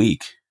feels like a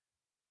week.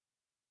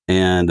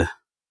 And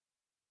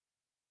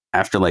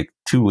after like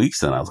 2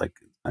 weeks, then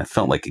I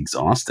felt like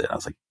exhausted. I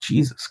was like,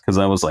 Jesus. Because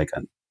I was like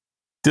on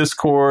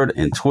Discord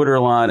and Twitter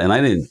a lot. And I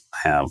didn't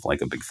have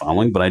like a big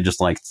following, but I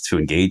just liked to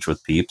engage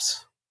with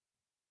peeps.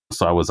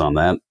 So I was on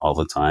that all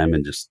the time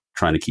and just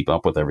trying to keep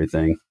up with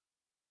everything.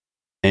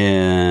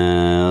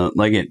 And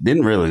like it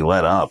didn't really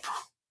let up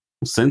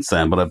since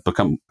then, but I've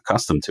become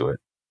accustomed to it.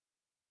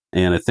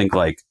 And I think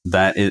like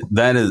that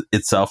is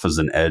itself is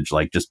an edge,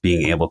 like just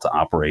being able to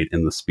operate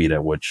in the speed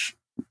at which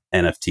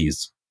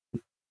NFTs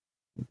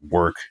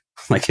work.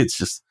 Like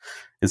it's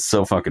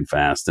so fucking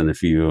fast. And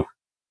if you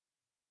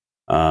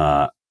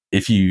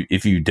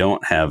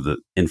don't have the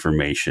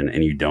information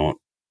and you don't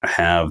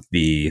have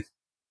the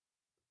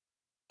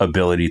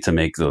ability to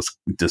make those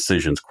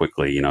decisions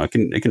quickly,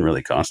 it can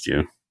really cost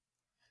you.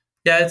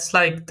 Yeah, it's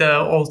like the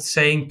old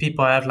saying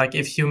people have, like,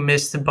 if you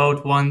miss the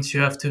boat once,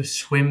 you have to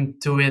swim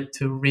to it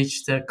to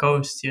reach the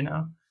coast,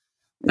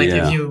 Like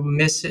Yeah.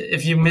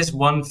 if you miss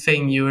one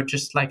thing, you're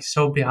just like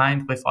so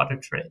behind with other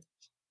trades.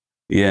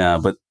 Yeah,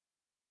 but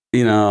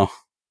you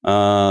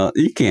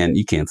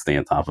can't stay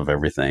on top of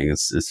everything.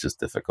 It's just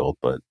difficult,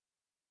 but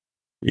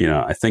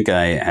I think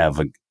I have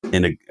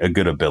a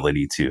good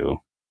ability to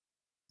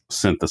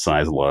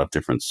synthesize a lot of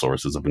different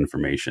sources of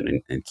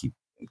information and keep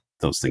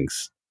those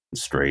things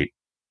straight,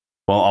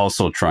 while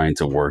also trying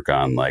to work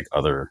on like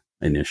other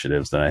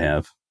initiatives that I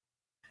have.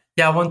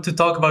 Yeah, I want to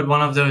talk about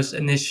one of those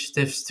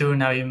initiatives too.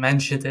 Now you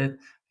mentioned it.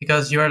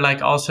 because you're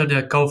like also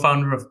the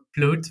co-founder of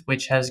Bloot,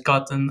 which has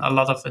gotten a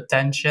lot of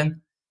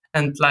attention.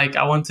 And like,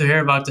 I want to hear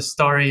about the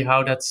story,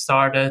 how that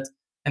started,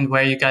 and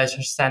where you guys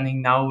are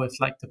standing now with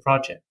like the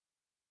project.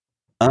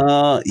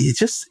 It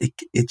just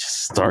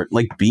started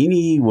like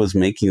Beanie was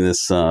making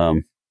this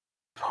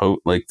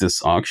like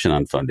this auction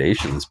on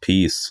Foundation, this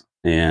piece,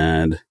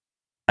 and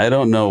I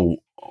don't know.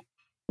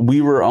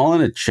 We were all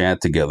in a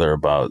chat together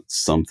about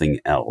something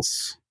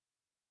else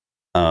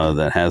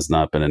that has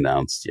not been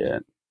announced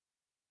yet,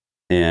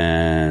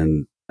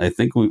 and I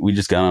think we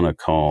just got on a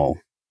call.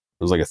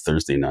 It was like a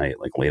Thursday night,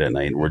 like late at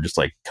night, and we're just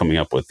like coming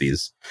up with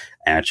these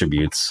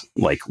attributes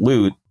like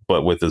loot,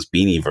 but with this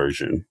Beanie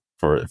version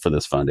for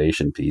this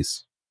Foundation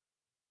piece.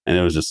 And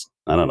it was just,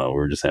 I don't know, we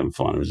were just having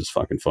fun. It was just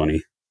fucking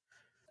funny.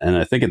 And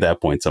I think at that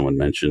point, someone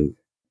mentioned,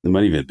 it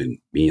might even have been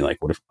me, like,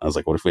 what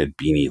if we had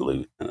Beanie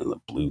loot and the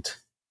Bloot?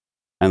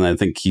 And I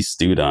think he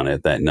stewed on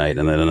it that night.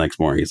 And then the next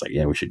morning, he's like,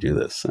 yeah, we should do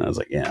this. And I was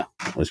like, yeah,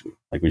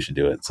 we should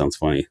do it. It sounds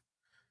funny.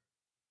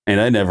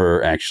 And I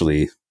never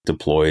actually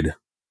deployed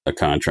a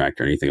contract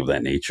or anything of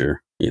that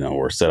nature,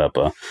 or set up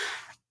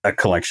a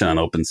collection on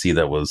OpenSea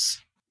that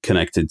was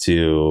connected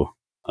to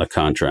a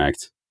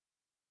contract.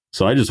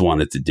 So I just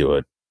wanted to do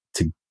it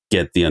to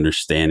get the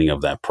understanding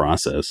of that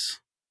process,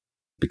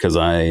 because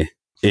it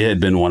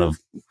had been one of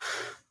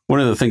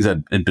the things I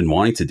had been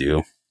wanting to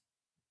do,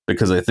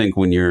 because I think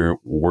when you're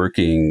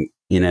working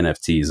in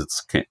NFTs,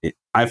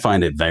 I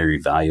find it very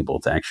valuable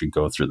to actually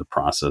go through the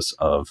process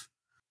of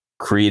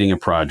creating a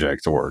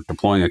project or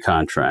deploying a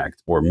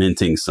contract or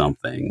minting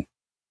something,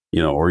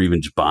 or even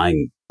just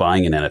buying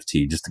an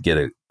NFT just to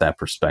get that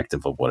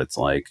perspective of what it's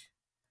like.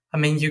 I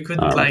mean, you could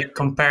like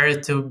compare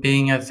it to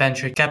being a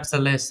venture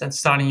capitalist and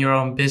starting your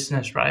own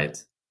business, right?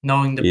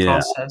 Knowing the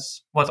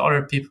process, what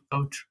other people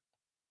go through.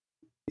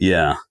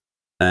 Yeah.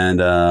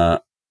 And I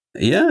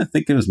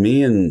think it was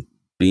me and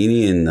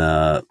Beanie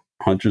and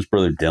Hunter's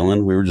brother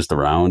Dylan. We were just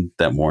around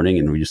that morning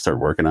and we just started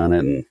working on it,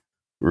 and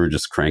we were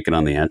just cranking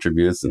on the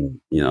attributes, and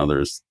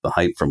there's the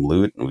hype from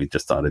Loot, and we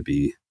just thought it'd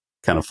be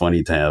kind of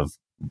funny to have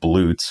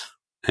Bloot.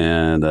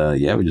 And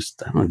we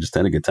just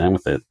had a good time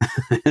with it.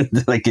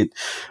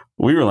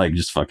 We were like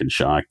just fucking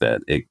shocked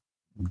that it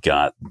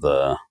got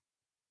the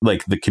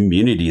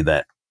community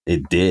that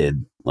it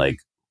did, like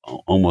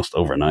almost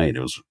overnight.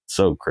 It was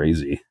so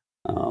crazy.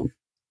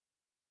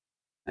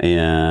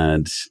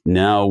 And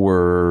now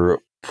we're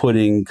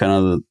putting kind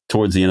of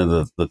towards the end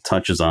of the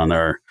touches on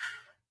our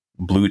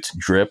Bloot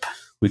drip,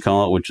 we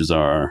call it, which is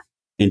our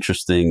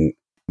interesting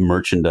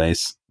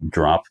merchandise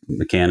drop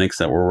mechanics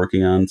that we're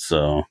working on.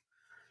 So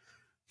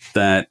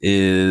that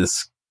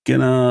is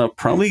gonna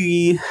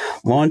probably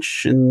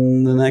launch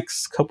in the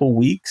next couple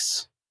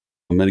weeks.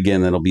 And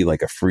again, that'll be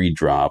like a free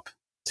drop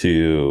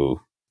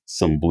to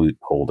some Bloot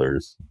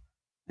holders,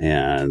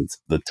 and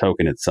the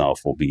token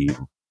itself will be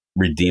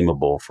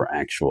redeemable for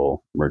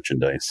actual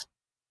merchandise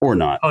or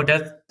not. Oh,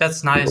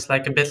 that's nice.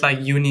 Like a bit like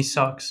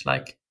Unisocks.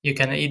 Like you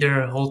can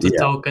either hold the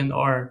token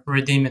or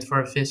redeem it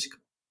for a physical.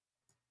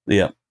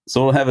 Yeah.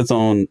 So it'll have its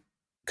own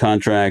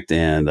contract,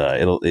 and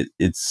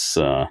it's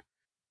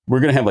we're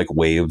going to have like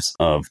waves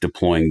of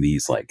deploying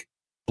these like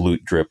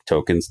Bloot drip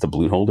tokens to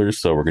Bloot holders.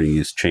 So we're going to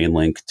use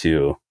Chainlink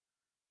to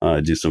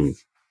do some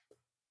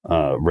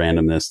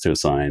randomness to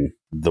assign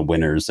the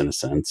winners in a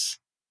sense.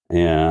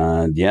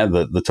 And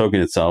the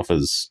token itself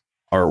is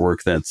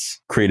artwork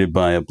that's created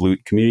by a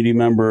Bloot community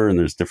member, and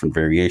there's different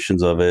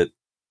variations of it.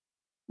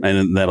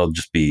 And that'll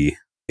just be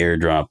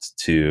airdropped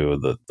to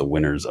the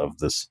winners of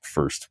this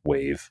first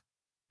wave.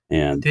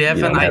 And do you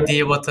have an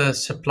idea what the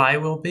supply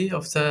will be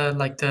of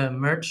the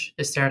merch?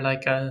 Is there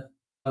like a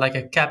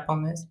cap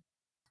on it?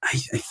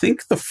 I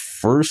think the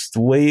first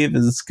wave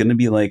is going to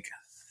be like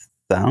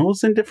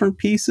 1,000 different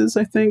pieces,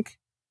 I think.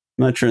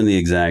 I'm not sure in the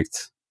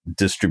exact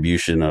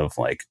distribution of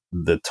like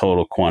the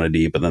total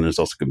quantity, but then there's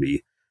also going to be,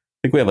 I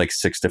think we have like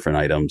 6 different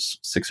items,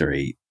 6 or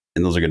 8,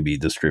 and those are going to be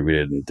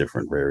distributed in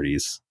different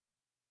rarities.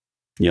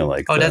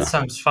 That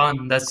sounds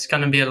fun. That's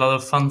going to be a lot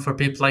of fun for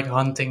people like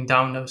hunting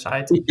down those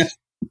items.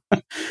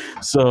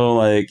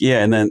 So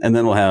and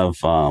then we'll have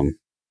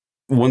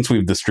once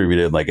we've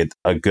distributed like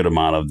a good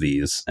amount of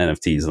these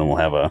NFTs, then we'll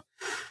have a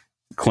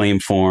claim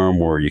form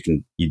where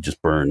you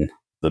just burn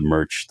the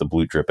merch, the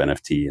Bloot drip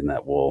NFT, and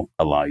that will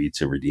allow you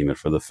to redeem it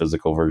for the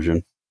physical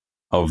version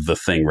of the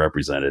thing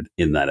represented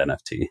in that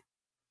NFT.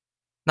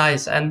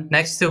 Nice. And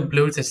next to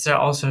Bloot, is there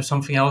also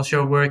something else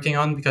you're working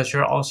on? Because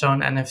you're also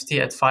an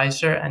NFT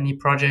advisor. Any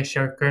projects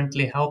you're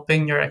currently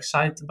helping you're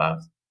excited about?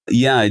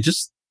 Yeah,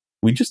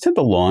 we just had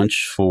the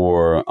launch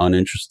for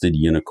Uninterested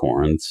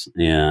Unicorns,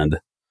 and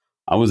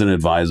I was an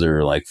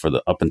advisor like for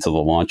up until the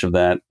launch of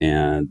that,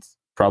 and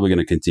probably going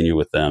to continue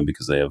with them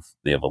because they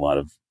have a lot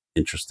of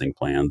interesting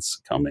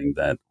plans coming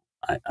that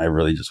I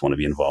really just want to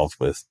be involved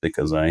with,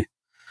 because I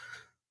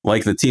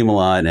like the team a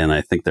lot and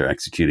I think they're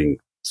executing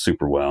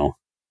super well.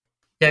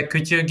 Yeah,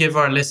 could you give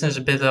our listeners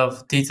a bit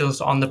of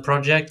details on the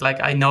project? Like,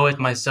 I know it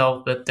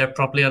myself, but there are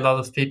probably a lot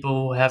of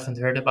people who haven't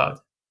heard about it.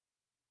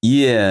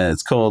 Yeah,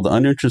 it's called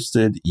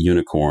Uninterested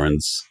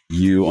Unicorns.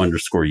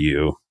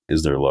 U_U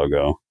is their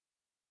logo.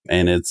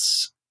 and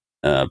it's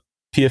a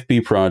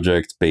PFP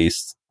project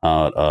based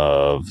out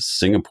of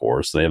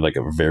Singapore. So they have like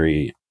a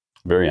very,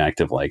 very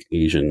active like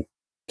Asian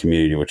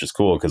community, which is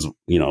cool because,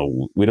 we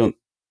don't,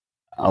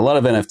 a lot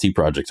of NFT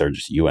projects are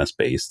just US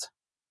based.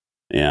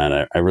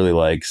 And I really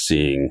like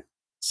seeing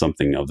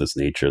something of this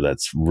nature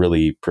that's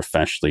really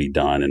professionally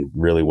done and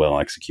really well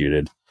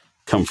executed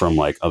come from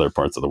like other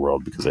parts of the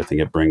world, because I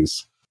think it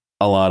brings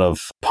a lot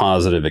of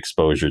positive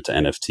exposure to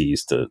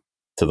NFTs to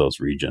those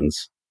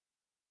regions.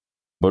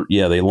 But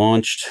yeah, they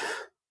launched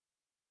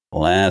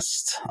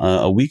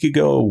a week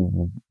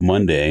ago,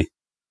 Monday.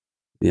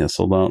 Yeah,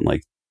 sold out in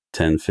like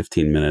 10,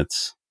 15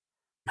 minutes.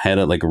 Had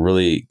a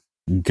really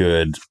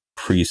good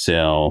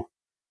pre-sale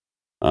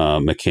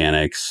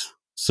mechanics.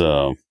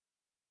 So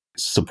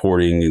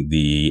supporting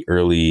the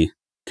early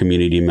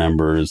community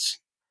members,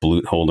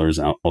 Bloot holders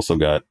also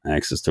got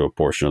access to a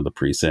portion of the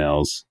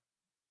pre-sales.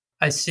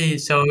 I see.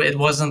 So it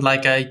wasn't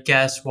like a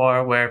gas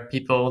war where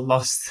people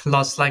lost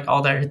like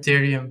all their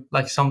Ethereum,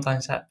 like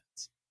sometimes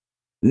happens.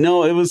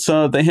 No, it was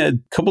they had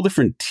a couple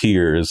different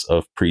tiers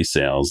of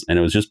pre-sales, and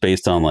it was just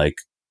based on like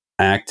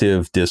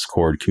active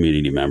Discord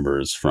community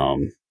members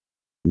from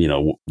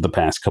the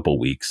past couple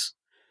weeks,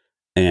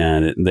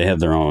 and they have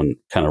their own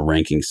kind of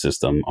ranking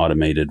system,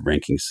 automated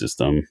ranking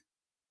system,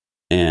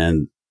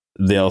 and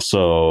they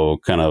also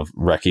kind of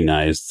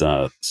recognized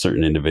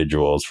certain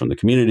individuals from the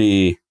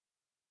community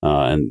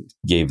and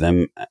gave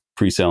them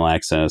pre-sale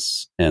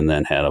access, and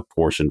then had a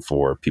portion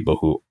for people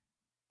who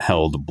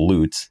held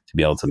Bloot to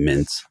be able to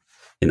mint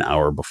an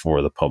hour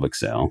before the public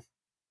sale.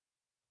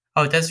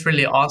 Oh, that's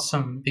really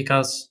awesome,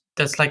 because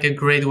that's like a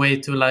great way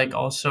to like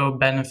also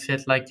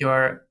benefit like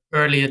your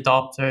early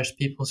adopters,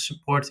 people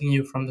supporting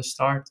you from the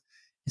start,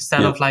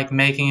 instead of like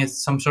making it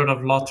some sort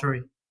of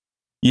lottery.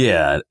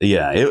 Yeah,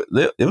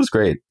 it was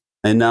great.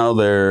 And now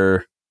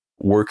they're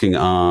working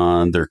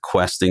on their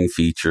questing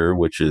feature,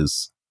 which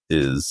is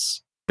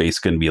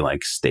basically going to be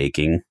like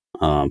staking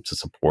to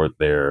support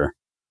their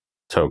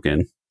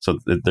token. So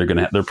they're going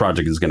to their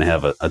project is going to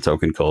have a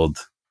token called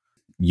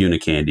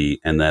Unicandy,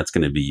 and that's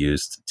going to be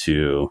used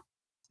to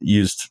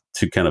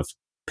kind of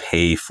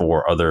pay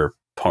for other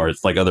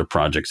parts, like other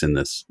projects in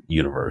this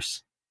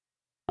universe.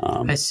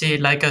 I see,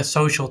 like a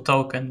social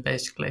token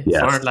basically,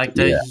 yes, for like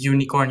the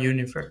unicorn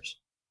universe.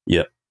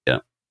 Yep.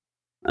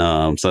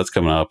 So that's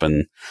coming up,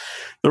 and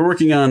they're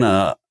working on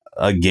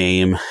a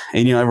game.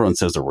 And everyone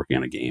says they're working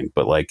on a game,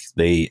 but like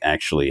they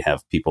actually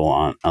have people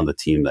on the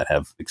team that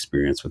have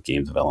experience with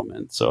game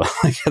development. So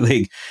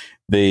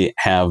they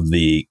have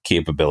the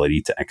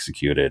capability to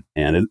execute it,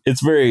 and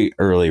it's very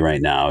early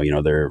right now.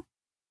 They're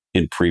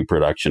in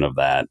pre-production of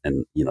that,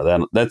 and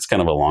that's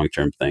kind of a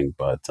long-term thing,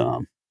 but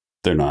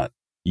they're not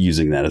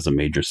using that as a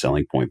major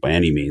selling point by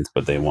any means,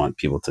 but they want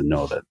people to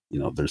know that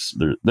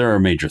there are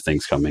major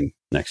things coming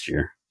next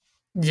year.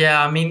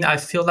 Yeah, I mean, I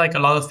feel like a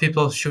lot of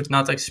people should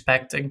not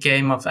expect a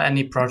game of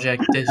any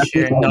project this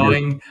year,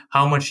 knowing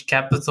how much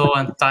capital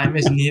and time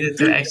is needed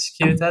to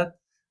execute that.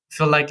 I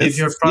feel like if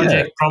your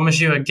project promised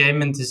you a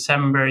game in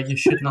December, you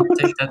should not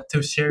take that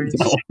too serious.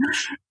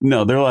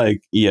 No, they're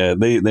like, they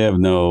have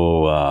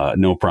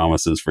no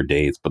promises for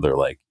dates, but they're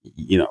like,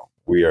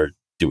 we are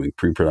doing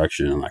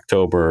pre-production in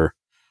October.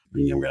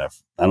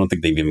 I don't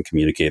think they've even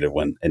communicated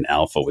when an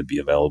alpha would be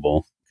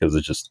available, because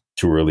it's just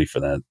too early for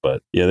that.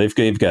 But yeah,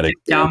 they've got it.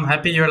 Yeah, I'm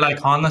happy you're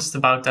like honest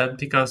about that,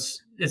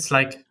 because it's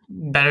like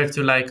better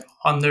to like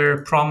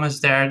under promise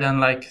there than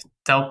like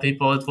tell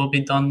people it will be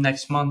done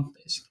next month,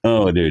 basically.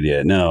 Oh, dude,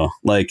 yeah, no.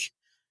 Like,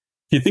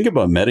 if you think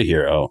about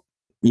MetaHero,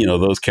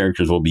 those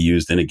characters will be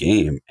used in a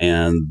game,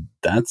 and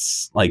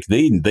that's like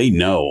they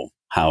know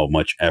how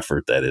much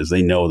effort that is.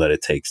 They know that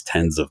it takes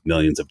tens of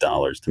millions of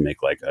dollars to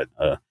make like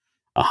a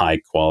high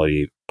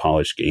quality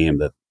polished game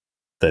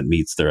that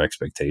meets their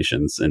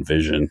expectations and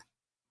vision.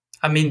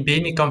 I mean,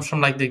 Beanie comes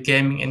from like the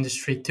gaming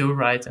industry too,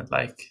 right? And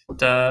like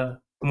the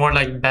more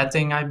like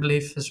betting, I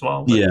believe, as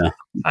well. But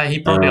yeah, he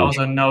probably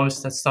also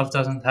knows that stuff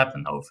doesn't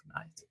happen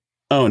overnight.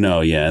 Oh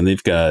no, yeah, and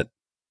they've got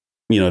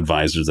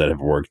advisors that have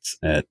worked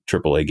at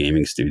AAA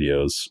gaming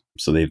studios,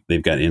 so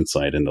they've got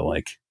insight into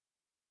like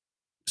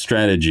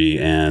strategy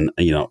and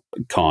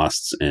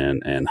costs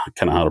and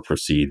kind of how to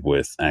proceed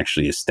with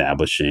actually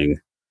establishing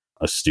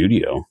a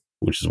studio,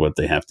 which is what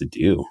they have to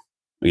do.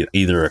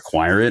 Either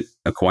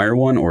acquire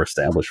one, or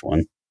establish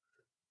one.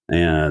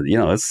 And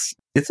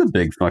it's a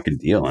big fucking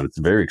deal, and it's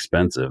very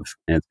expensive,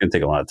 and it's gonna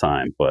take a lot of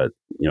time. But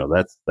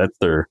that's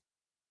their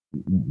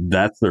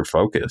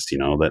focus.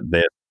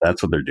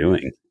 That's what they're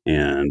doing,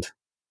 and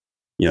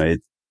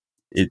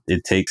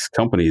it takes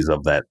companies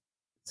of that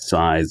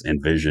size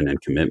and vision and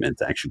commitment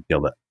to actually be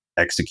able to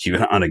execute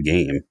on a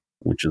game,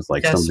 which is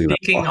like something.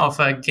 Speaking of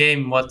a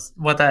game,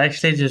 what I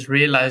actually just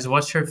realized,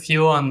 what's your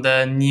view on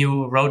the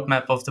new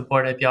roadmap of the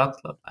Bored Ape Yacht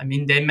Club? I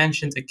mean, they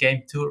mentioned a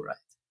game too, right?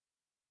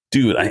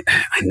 Dude, I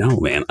know,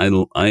 man.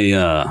 I'm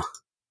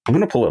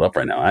gonna pull it up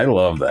right now. I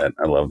love that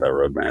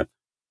roadmap.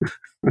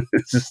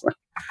 It's just like,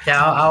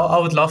 yeah, I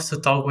would love to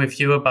talk with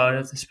you about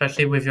it,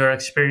 especially with your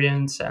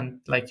experience and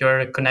like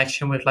your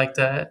connection with like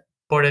the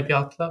Bored Ape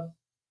Yacht Club.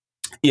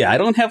 Yeah, I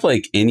don't have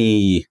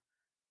any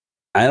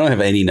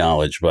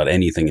knowledge about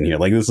anything in here.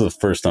 Like, this is the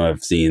first time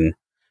I've seen.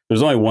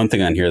 There's only one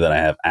thing on here that I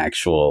have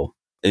actual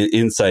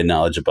inside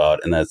knowledge about,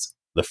 and that's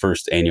the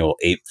first annual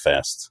Ape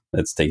Fest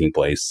that's taking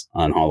place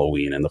on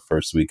Halloween in the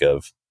first week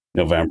of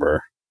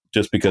November.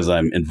 Just because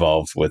I'm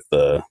involved with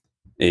a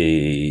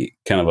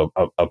kind of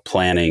a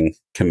planning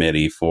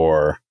committee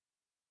for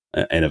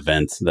an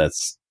event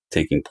that's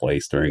taking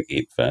place during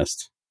Ape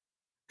Fest.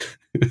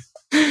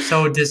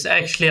 So this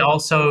actually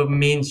also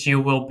means you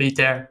will be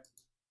there.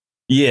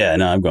 Yeah,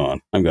 no, I'm going.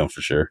 I'm going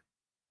for sure.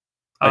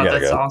 Oh,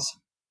 that's awesome.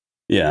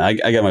 Yeah, I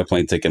got my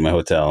plane ticket, my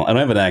hotel. I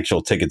don't have an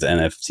actual ticket to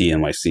NFT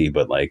NYC,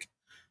 but like,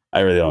 I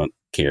really don't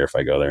care if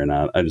I go there or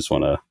not. I just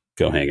want to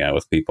go hang out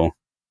with people.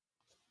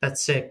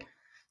 That's sick.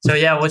 So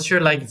yeah, what's your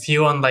like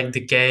view on like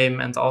the game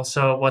and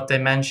also what they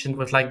mentioned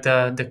with like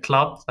the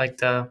club, like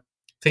the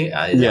thing?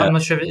 Yeah. I'm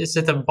not sure. Is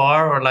it a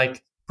bar or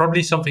like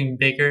probably something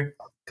bigger?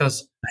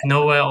 Because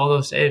no way all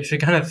those apes are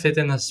gonna fit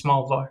in a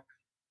small bar.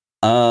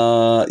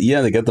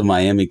 Yeah, they got the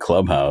Miami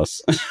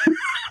Clubhouse.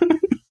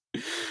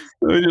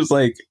 We're just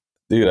like,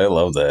 dude, I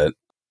love that.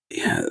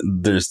 Yeah,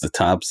 there's the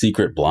top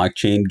secret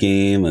blockchain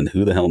game, and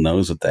who the hell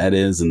knows what that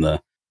is, and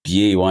the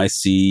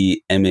BAYC,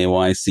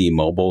 MAYC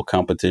mobile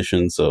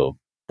competition. So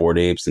Bored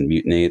Apes and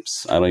Mutant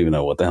Apes. I don't even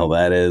know what the hell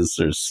that is.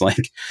 There's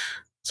like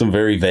some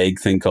very vague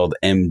thing called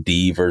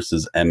MD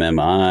versus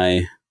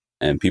MMI,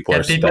 and people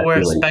were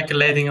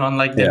speculating on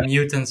like the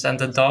mutants and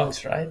the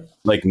dogs, right?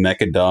 Like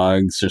mecha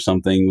dogs or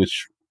something,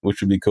 which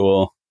would be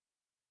cool.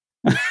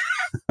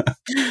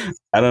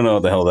 I don't know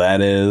what the hell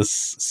that is.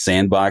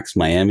 Sandbox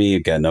Miami, I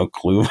got no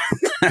clue.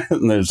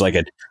 And there's like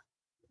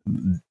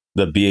the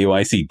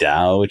BAYC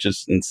DAO, which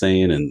is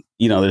insane. And,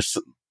 there's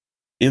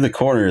in the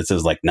corner, it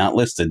says like not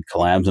listed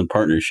collabs and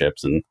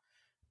partnerships. And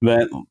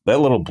that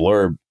little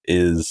blurb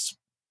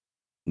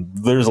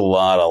there's a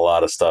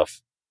lot of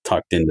stuff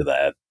tucked into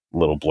that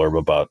little blurb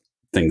about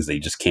things they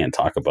just can't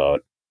talk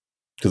about.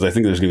 Because I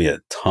think there's going to be a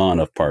ton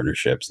of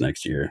partnerships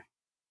next year,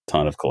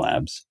 ton of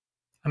collabs.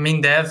 I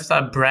mean, they have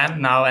a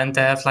brand now, and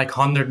they have like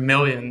 100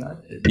 million.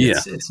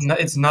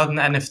 It's not an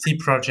NFT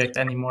project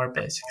anymore,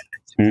 basically.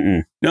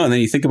 Mm-mm. No, and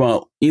then you think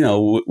about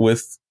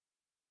with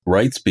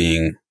rights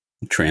being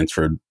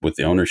transferred with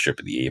the ownership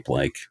of the ape,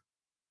 like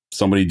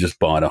somebody just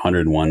bought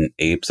 101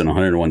 apes and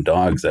 101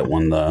 dogs that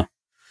won the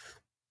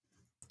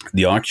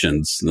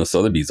auctions, the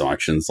Sotheby's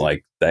auctions.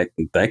 Like that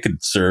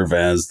could serve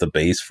as the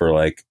base for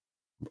like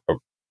a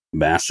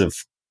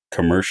massive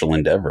commercial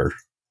endeavor,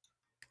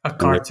 a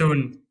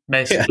cartoon.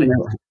 Basically.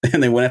 Yeah,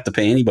 and they wouldn't have to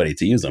pay anybody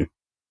to use them.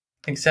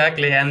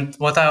 Exactly. And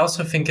what I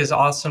also think is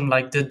awesome,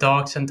 like the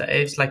dogs and the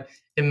apes, like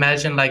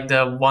imagine like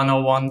the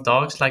 101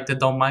 dogs, like the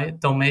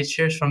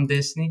Dalmatians from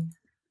Disney,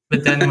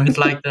 but then with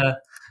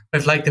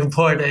the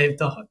Bored Ape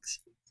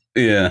dogs.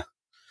 Yeah.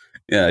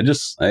 Yeah,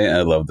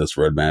 I love this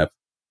roadmap.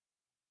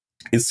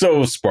 It's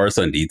so sparse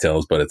on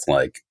details, but it's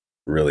like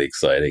really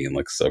exciting and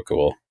looks so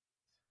cool.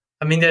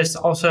 I mean, there's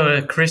also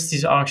a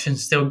Christie's auction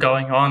still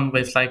going on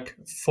with like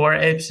 4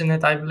 apes in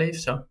it, I believe.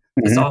 So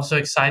it's also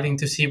exciting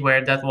to see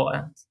where that will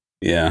end.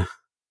 Yeah.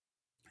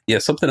 Yeah,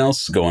 something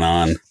else is going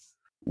on.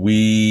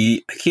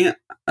 I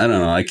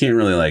can't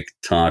really like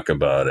talk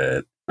about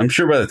it. I'm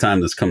sure by the time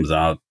this comes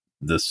out,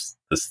 this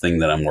thing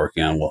that I'm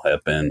working on will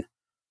have been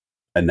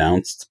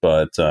announced,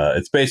 but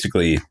it's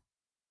basically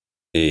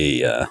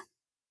a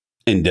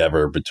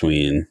endeavor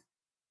between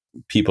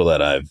people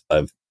that I've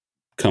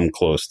become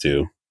close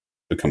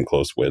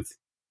with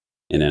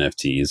in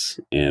NFTs,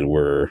 and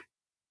we're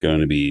going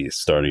to be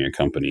starting a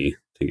company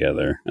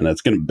together, and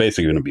that's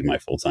basically going to be my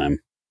full-time,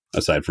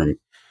 aside from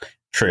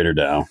Trader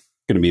DAO,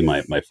 going to be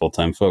my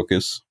full-time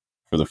focus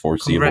for the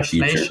foreseeable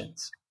future.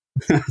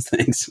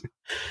 Thanks.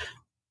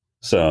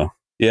 So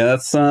yeah,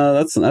 that's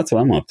what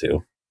I'm up to.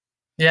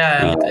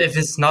 Yeah, if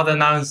it's not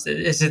announced,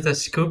 is it a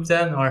scoop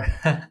then, or?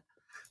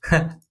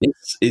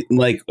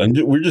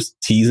 We're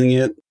just teasing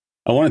it.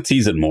 I want to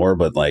tease it more,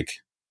 but like,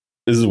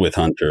 this is with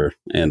Hunter,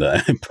 and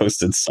I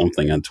posted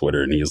something on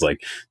Twitter, and he was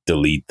like,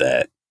 delete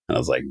that. And I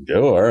was like,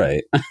 oh, all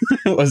right.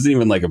 It wasn't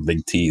even like a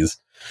big tease,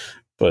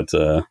 but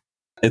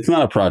it's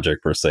not a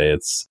project per se.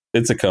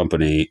 It's a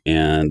company,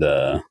 and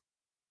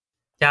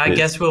I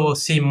guess we will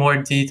see more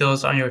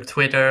details on your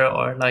Twitter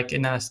or like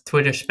in a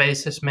Twitter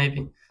Spaces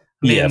maybe.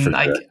 I mean, for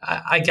sure.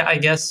 I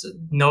guess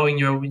knowing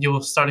you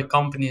will start a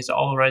company is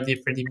already a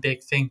pretty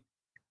big thing.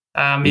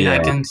 I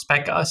can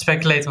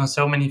speculate on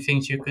so many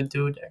things you could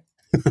do there.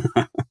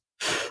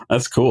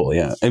 That's cool.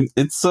 Yeah, and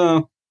it's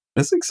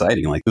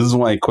exciting. Like, this is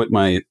why I quit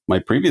my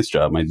previous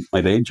job,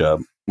 my day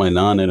job, my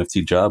non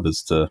NFT job,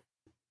 is to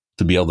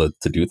be able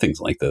to do things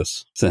like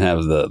this, to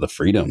have the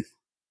freedom.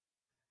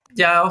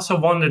 Yeah, I also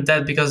wondered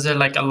that, because there are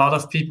like a lot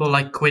of people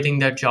like quitting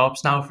their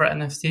jobs now for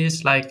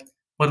NFTs. Like,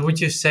 what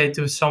would you say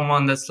to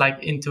someone that's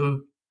like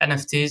into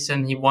NFTs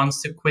and he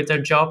wants to quit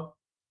their job?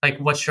 Like,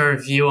 what's your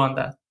view on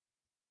that?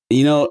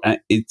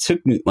 It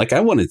took me, like, I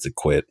wanted to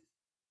quit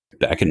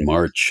back in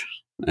March,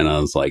 and I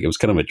was like, it was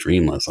kind of a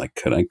dream. I was like,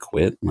 could I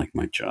quit like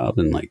my job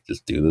and like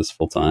just do this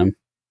full time?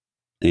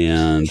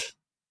 And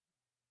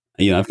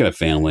I've got a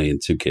family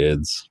and 2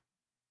 kids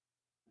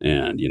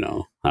and,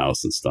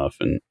 house and stuff.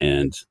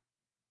 And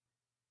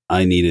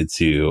I needed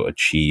to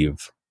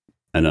achieve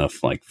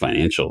enough like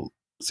financial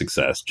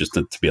success just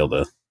to be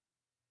able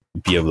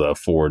to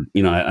afford,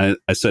 I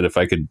said if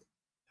I could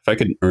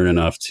earn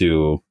enough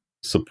to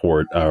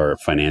support our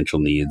financial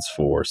needs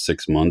for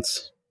 6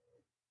 months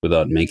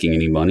without making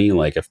any money,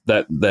 like if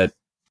that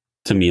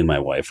to me and my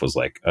wife was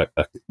like a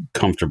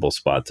comfortable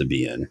spot to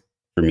be in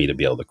for me to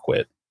be able to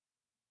quit.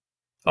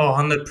 Oh,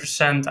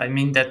 100%. I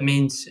mean, that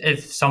means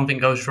if something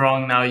goes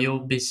wrong now,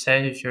 you'll be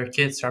safe. Your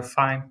kids are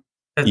fine.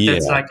 That's Yeah.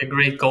 like a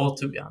great goal,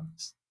 to be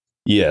honest.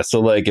 Yeah. So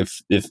like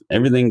if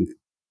everything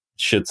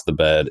shits the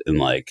bed and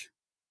like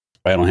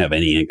I don't have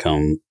any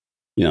income,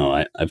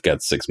 I've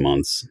got 6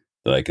 months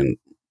that I can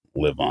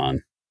live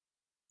on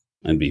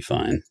and be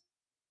fine.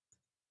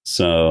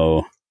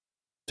 So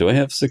do I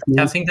have 6 Yeah, I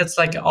months? think that's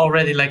like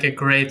already like a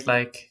great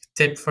like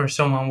tip for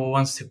someone who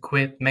wants to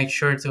quit. Make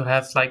sure to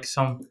have like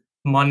some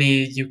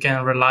money you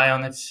can rely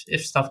on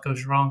if stuff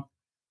goes wrong.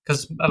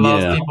 Because a lot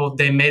of Yeah. people,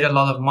 they made a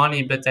lot of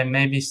money, but they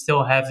maybe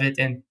still have it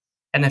in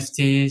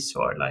NFTs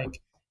or like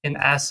in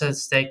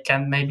assets they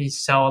can maybe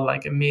sell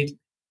like immediately.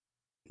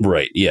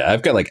 Right. Yeah.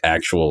 I've got like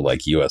actual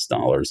like US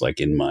dollars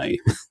like in my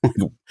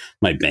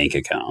my bank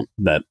account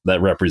that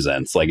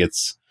represents like it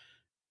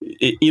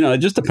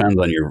just depends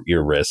on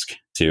your risk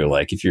too.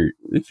 Like if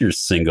you're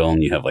single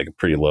and you have like a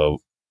pretty low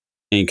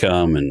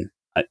income and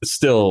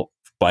still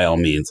by all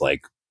means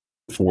like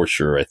for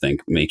sure I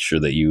think make sure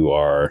that you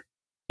are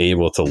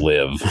able to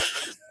live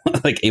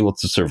like able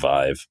to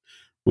survive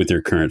with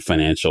your current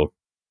financial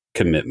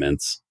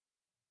commitments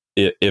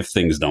if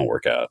things don't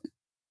work out.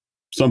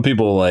 Some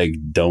people like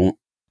don't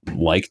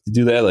like to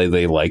do that. Like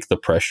they like the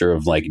pressure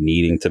of like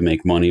needing to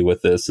make money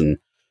with this and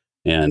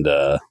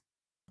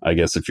I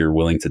guess if you're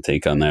willing to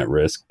take on that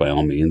risk, by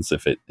all means,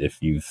 if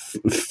you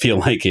feel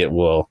like it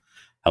will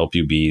help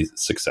you be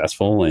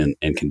successful and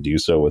can do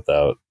so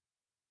without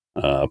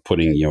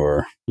putting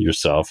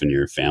yourself and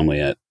your family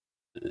at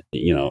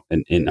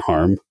in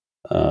harm,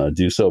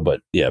 do so.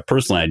 But yeah,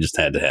 personally, I just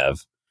had to have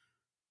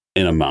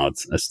an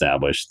amount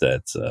established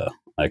that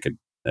I could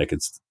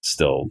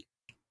still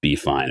be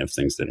fine if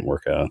things didn't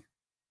work out.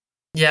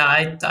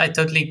 Yeah, I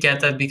totally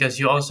get that because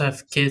you also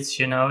have kids,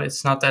 you know.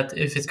 It's not that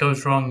if it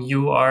goes wrong,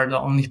 you are the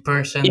only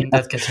person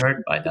that gets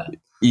hurt by that.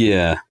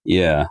 Yeah,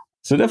 yeah.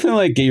 So definitely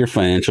like get your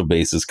financial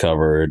bases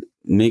covered.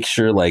 Make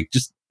sure like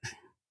just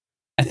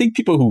I think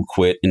people who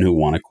quit and who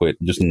want to quit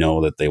just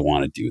know that they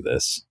want to do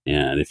this.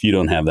 And if you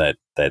don't have that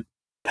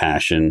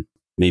passion,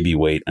 maybe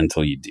wait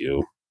until you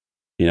do.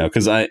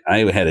 Because I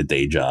had a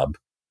day job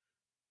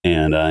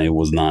and I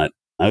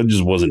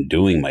just wasn't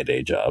doing my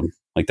day job.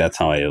 Like that's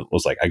how I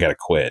was like, I gotta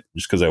quit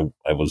just because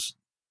I was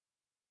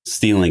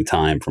stealing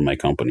time from my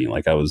company.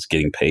 Like I was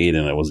getting paid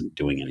and I wasn't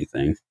doing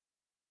anything.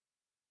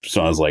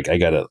 So I was like, I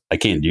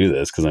can't do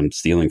this because I'm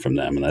stealing from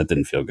them, and that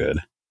didn't feel good.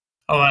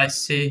 Oh, I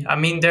see. I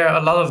mean, there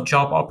are a lot of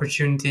job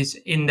opportunities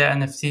in the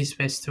NFT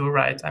space too,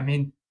 right? I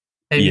mean,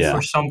 maybe Yeah,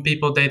 for some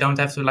people they don't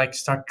have to like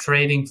start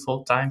trading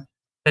full time,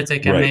 but they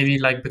can right. maybe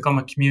like become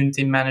a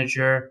community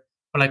manager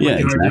or like Yeah, what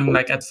you are doing, exactly.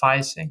 like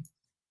advising.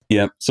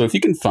 Yeah. So if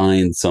you can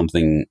find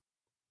something,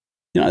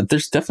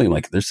 there's definitely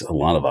like there's a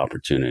lot of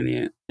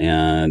opportunity,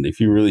 and if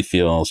you really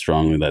feel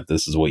strongly that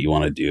this is what you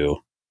want to do,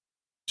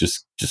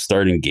 just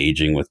start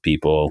engaging with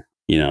people.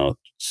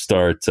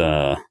 Start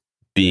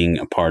being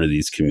a part of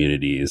these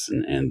communities,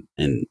 and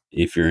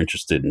if you're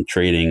interested in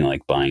trading,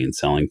 like buying and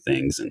selling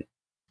things, and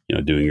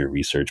doing your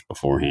research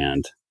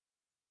beforehand.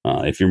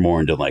 If you're more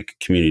into like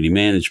community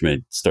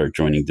management, start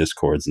joining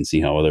discords and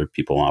see how other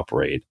people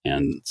operate,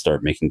 and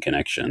start making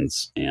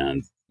connections.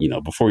 And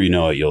before you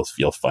know it,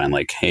 you'll find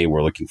like, hey,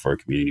 we're looking for a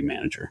community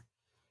manager,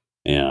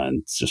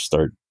 and just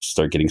start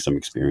getting some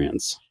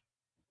experience.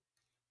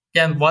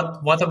 Yeah, and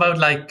what about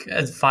like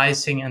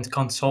advising and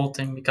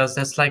consulting? Because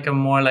that's like a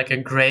more like a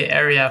gray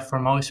area for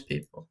most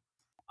people.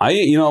 I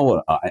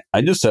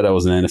just said I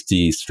was an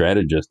NFT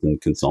strategist and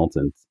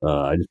consultant.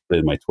 I just put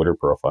in my Twitter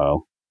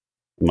profile,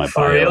 in my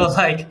For bio. real,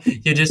 like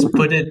you just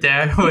put it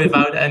there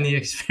without any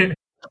experience.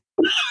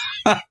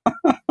 Yeah,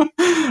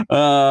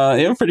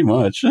 pretty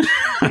much.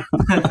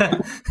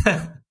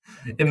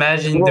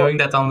 Imagine Well, doing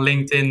that on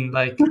LinkedIn,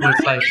 like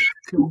with like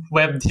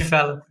web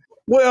development.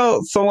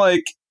 well, so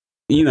like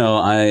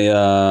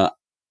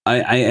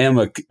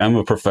I'm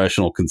a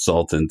professional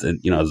consultant, and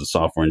as a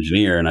software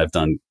engineer, and I've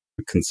done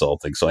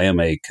consulting. So I am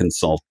a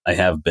consult. I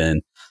have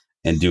been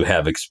and do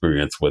have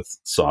experience with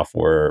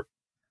software,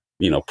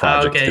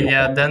 project Okay,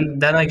 yeah,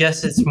 then I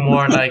guess it's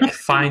more like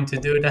fine to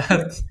do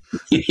that.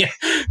 yeah.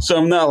 So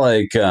I'm not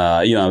like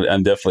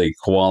I'm definitely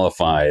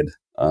qualified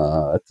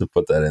to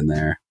put that in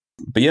there.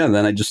 But yeah,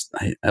 then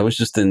I was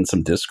just in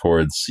some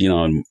discords,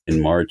 in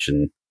March,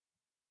 and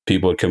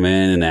people would come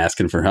in and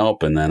asking for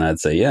help, and then I'd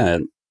say, yeah,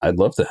 I'd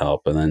love to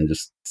help, and then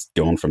just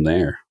going from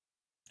there.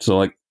 So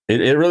like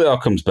it really all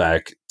comes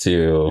back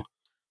to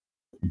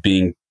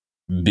being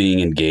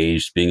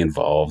engaged, being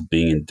involved,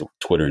 being in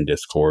Twitter and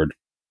Discord,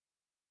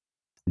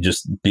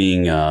 just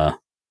being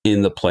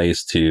in the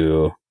place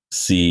to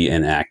see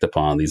and act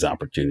upon these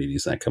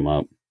opportunities that come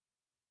up.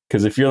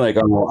 Because if you're like,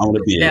 oh, I want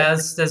to be, Yeah,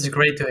 that's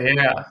great to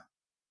hear.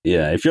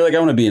 yeah, if you're like, I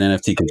want to be an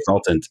NFT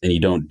consultant and you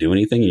don't do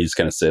anything, you just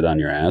kind of sit on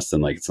your ass,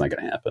 then like it's not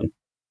going to happen.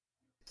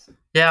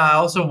 Yeah, I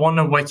also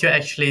wonder what you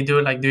actually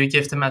do. Like, do you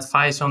give them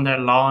advice on their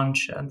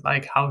launch and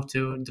like how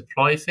to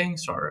deploy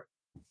things, or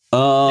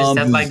is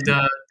that like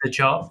the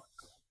job?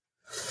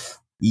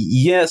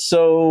 Yeah,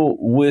 so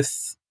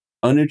with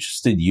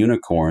Uninterested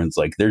Unicorns,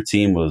 like their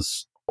team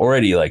was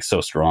already like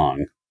so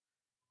strong.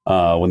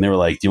 When they were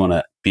like, "Do you want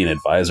to be an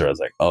advisor?" I was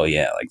like, "Oh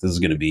yeah, like this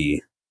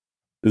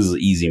is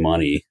easy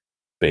money,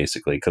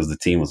 basically," because the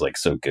team was like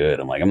so good.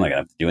 I'm like, I'm not gonna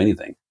have to do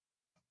anything.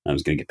 I'm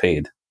just gonna get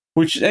paid.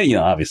 Which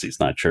obviously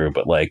it's not true,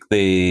 but like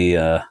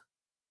their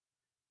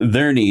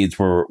needs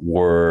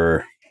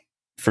were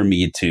for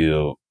me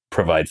to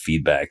provide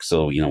feedback.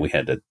 So we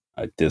had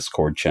a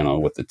Discord channel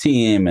with the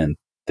team, and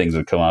things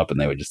would come up, and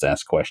they would just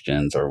ask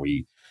questions, or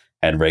we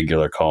had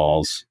regular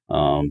calls,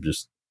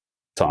 just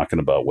talking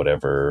about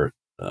whatever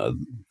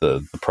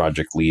the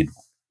project lead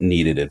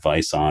needed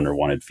advice on or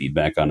wanted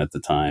feedback on at the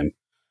time.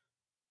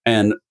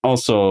 And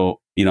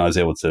also, I was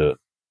able to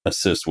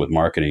assist with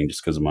marketing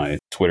just because of my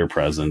Twitter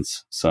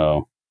presence.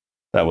 So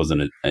that was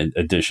an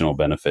additional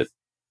benefit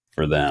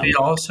for them. Do you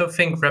also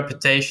think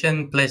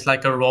reputation plays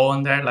like a role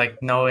in there? Like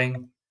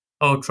knowing,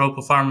 oh,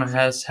 Tropofarmer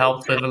has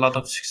helped with a lot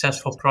of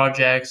successful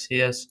projects.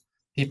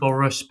 People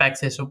respect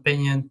his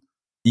opinion.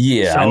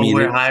 Yeah, so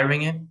we're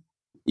hiring him.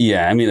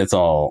 Yeah, I mean, it's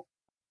all.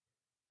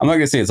 I'm not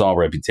gonna say it's all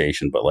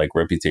reputation, but like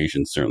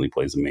reputation certainly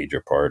plays a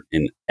major part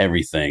in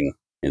everything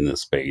in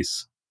this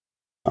space,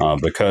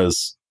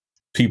 because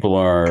people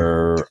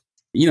are,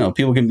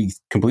 people can be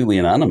completely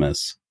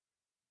anonymous,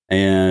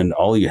 and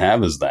all you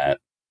have is that.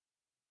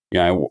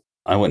 Yeah,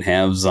 I went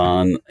halves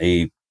on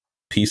a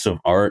piece of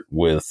art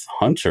with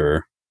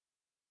Hunter,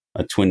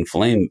 a twin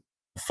flame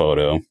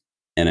photo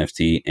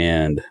NFT,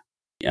 and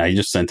I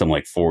just sent him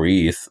like 4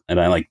 ETH, and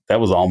that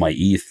was all my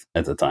ETH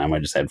at the time.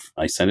 I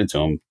sent it to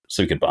him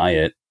so he could buy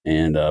it,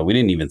 and we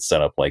didn't even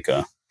set up like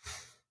a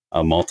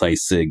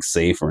multi-sig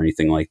safe or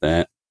anything like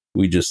that.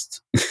 We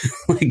just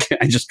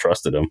I just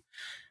trusted him.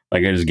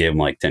 Like I just gave him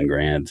like 10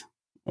 grand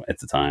at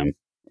the time,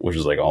 which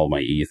was like all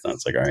my ETH. And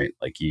it's like, all right,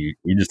 like you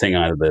just hang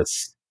on to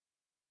this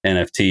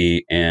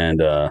NFT,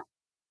 and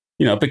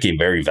it became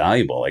very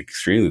valuable, like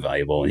extremely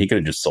valuable. And he could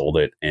have just sold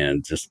it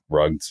and just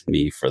rugged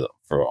me for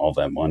all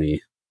that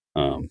money.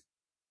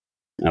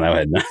 And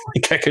I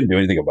couldn't do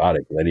anything about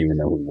it because I didn't even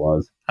know who he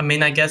was. I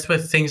mean, I guess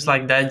with things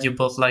like that, you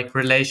build like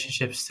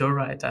relationships too,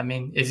 right? I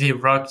mean, if he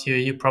rugged you,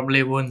 you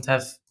probably wouldn't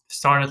have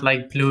started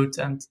like Blood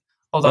and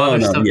all the other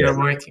stuff you're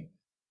working.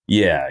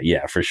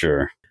 Yeah, for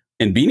sure.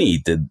 And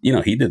Beanie did,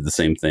 he did the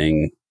same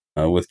thing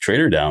with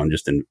TraderDAO,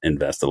 just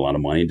invested a lot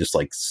of money, just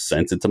like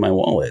sent it to my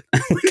wallet. I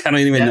don't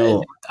even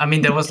know. I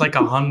mean, there was like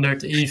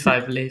 100 ETH,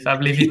 I believe. I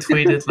believe he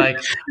tweeted like,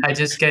 I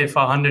just gave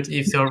 100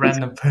 ETH to a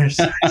random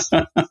person.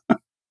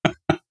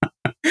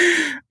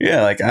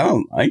 Yeah, like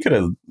I could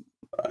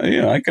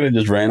have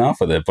just ran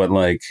off with it, but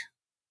like,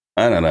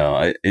 I don't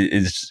know.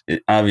 It's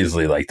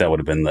obviously like that would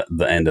have been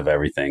the end of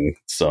everything.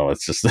 So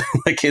it's just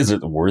like, is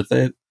it worth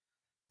it?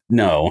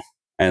 No.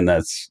 And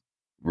that's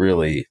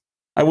really,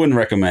 I wouldn't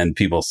recommend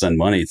people send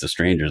money to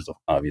strangers,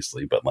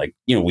 obviously, but like,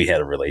 we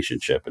had a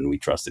relationship and we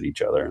trusted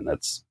each other, and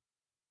that's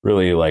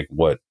really like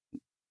what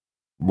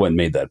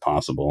made that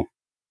possible.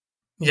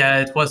 Yeah,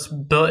 it was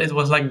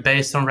like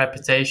based on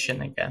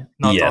reputation again,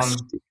 not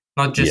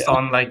just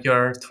on like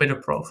your Twitter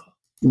profile.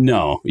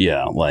 No,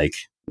 yeah, like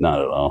not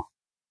at all.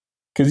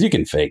 Because you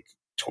can fake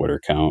Twitter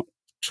account,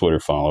 Twitter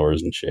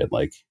followers and shit.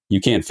 Like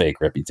you can't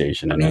fake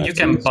reputation. I mean, you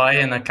can buy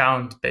an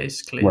account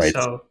basically, right.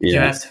 So you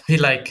have to be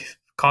like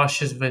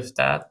cautious with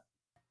that.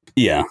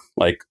 Yeah,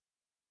 like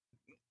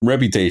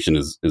reputation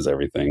is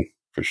everything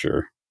for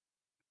sure.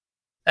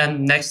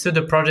 And next to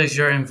the projects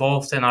you're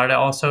involved in, are there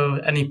also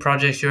any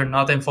projects you're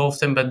not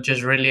involved in but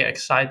just really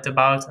excited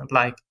about and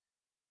like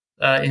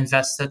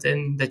invested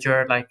in that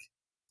you're like,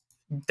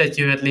 that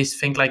you at least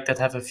think like that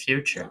have a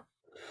future?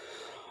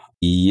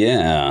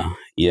 Yeah.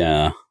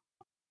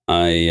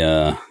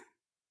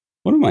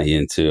 What am I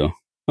into?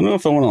 I don't know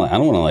if I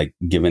don't want to like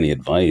give any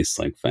advice,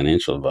 like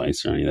financial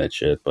advice or any of that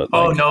shit. But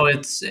no,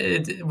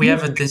 we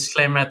have a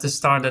disclaimer at the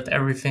start that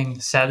everything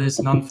said is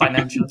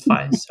non-financial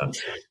advice, so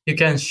you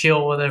can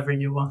shill whatever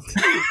you want.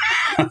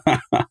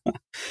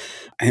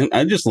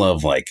 I just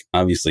love, like,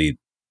 obviously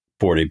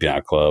Bored Ape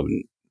Yacht Club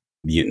and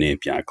Mutant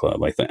Ape Yacht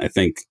Club. I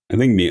think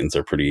mutants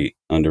are pretty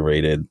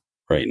underrated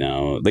right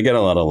now. They get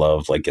a lot of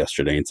love like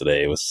yesterday and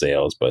today with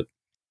sales, but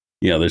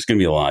there's going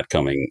to be a lot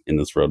coming in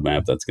this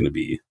roadmap that's going to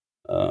be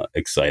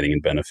exciting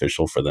and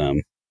beneficial for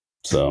them.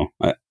 So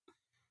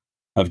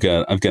I've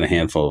got a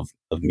handful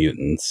of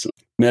mutants,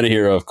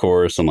 Metahero, of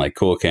course, and like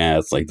Cool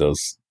Cats, like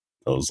those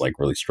like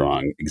really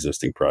strong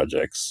existing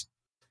projects.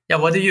 Yeah,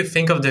 what do you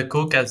think of the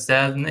Cool Cats? They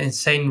had an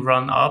insane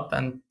run up,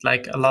 and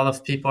like a lot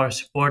of people are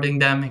supporting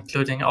them,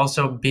 including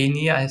also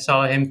Beanie. I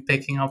saw him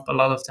picking up a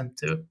lot of them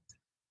too.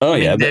 Oh,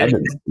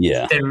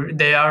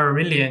 they are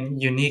really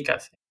unique, I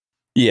think.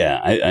 Yeah,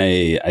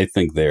 I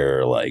think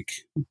they're like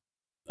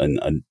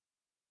a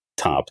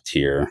top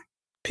tier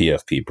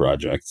PFP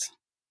project,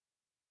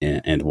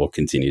 and will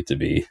continue to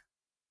be.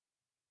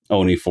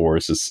 Oni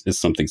Force is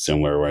something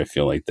similar where I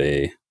feel like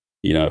they,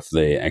 if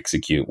they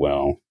execute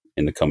well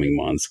in the coming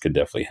months, could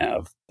definitely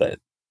have that,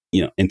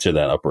 enter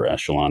that upper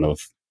echelon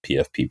of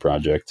PFP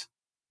project.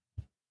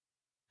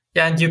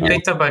 Yeah, and you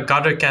picked up a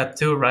Gutter Cat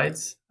too, right?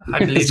 I I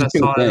was believe I just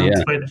gonna saw it say, on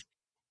yeah. Twitter.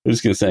 I was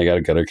just gonna say I got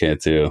a Gutter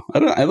Cat too.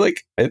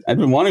 I've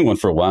been wanting one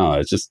for a while.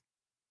 It's just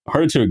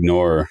hard to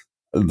ignore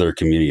their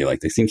community.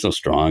 Like they seem so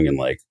strong and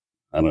like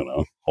I don't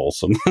know,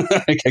 wholesome.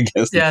 I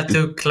guess. Yeah,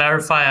 to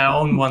clarify, I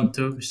own one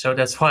too, so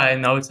that's why I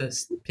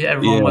noticed.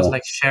 Everyone was Yeah.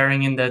 like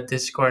sharing in the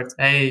Discord,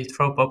 "Hey,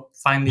 Thropop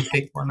finally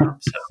picked one up."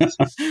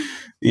 So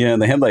Yeah,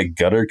 they had like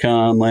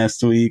GutterCon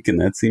last week, and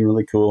that seemed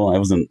really cool. I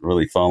wasn't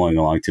really following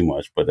along too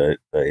much, but I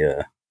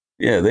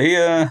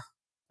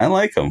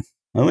like them.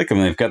 I like them.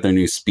 They've got their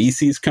new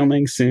species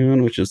coming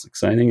soon, which is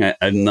exciting.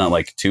 I'm not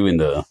like too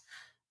into.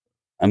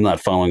 I'm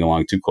not following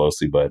along too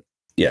closely, but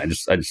yeah,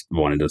 I just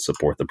wanted to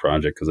support the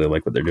project because I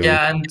like what they're doing.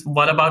 yeah, and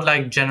what about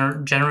like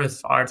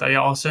generative art? Are you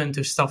also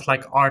into stuff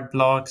like art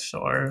blogs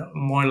or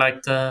more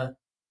like the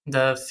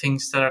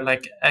things that are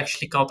like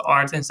actually called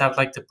art instead of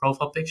like the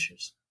profile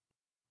pictures?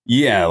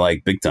 Yeah,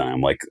 like big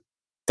time. Like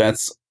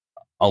that's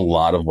a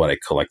lot of what I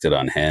collected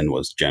on Hen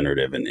was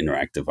generative and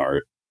interactive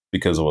art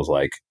because it was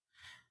like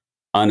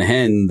on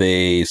Hen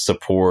they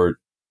support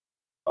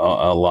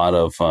a lot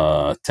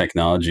of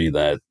technology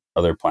that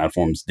other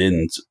platforms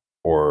didn't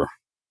or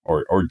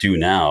do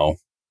now.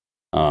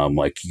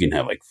 Like you can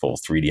have like full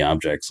 3D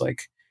objects,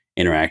 like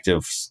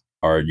interactive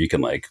art. You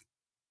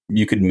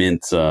could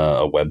mint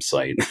a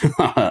website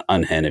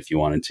on Hen if you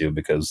wanted to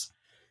because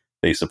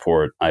they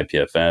support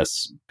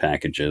IPFS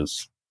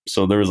packages.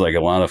 So there was like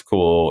a lot of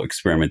cool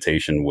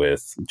experimentation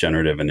with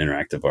generative and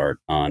interactive art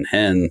on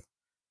Hen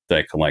that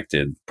I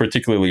collected,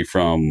 particularly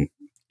from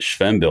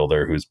Sven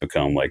Builder, who's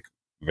become like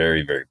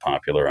very, very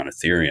popular on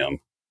Ethereum.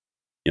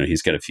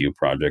 He's got a few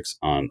projects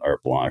on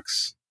Art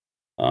Blocks,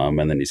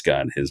 and then he's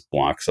got his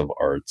Blocks of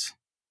Art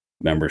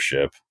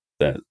membership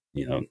that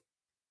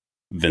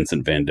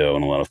Vincent Van Gogh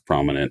and a lot of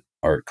prominent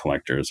art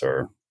collectors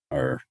are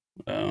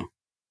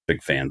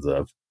big fans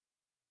of.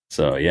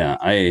 So yeah,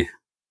 I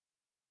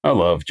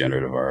love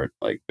generative art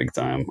like big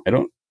time. I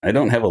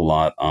don't have a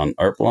lot on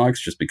Art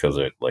Blocks just because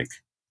it like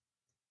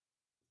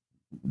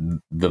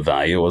the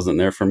value wasn't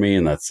there for me,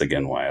 and that's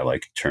again why I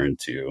like turn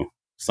to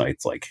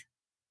sites like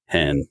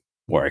Hen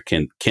where I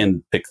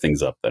can pick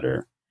things up that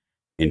are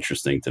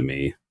interesting to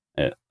me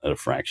at a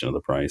fraction of the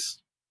price.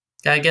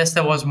 Yeah, I guess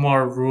there was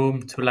more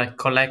room to like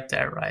collect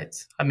there, right?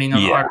 I mean,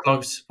 on Yeah, art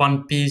blogs,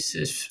 one piece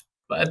is,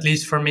 at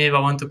least for me, if I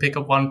want to pick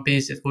up one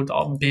piece, it would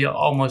be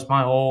almost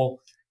my whole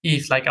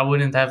ETH. Like I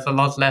wouldn't have a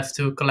lot left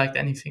to collect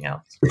anything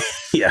else.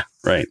 yeah,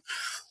 right.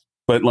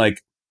 But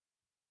like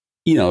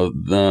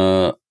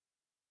the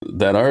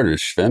that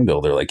artist Sven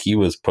Builder, like he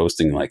was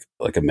posting like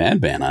a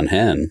madman on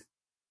Hen,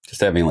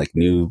 just having like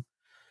new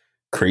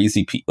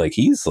crazy like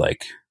he's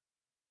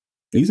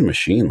a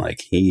machine.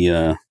 Like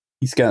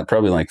he's got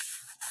probably like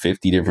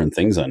 50 different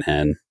things on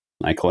Hen.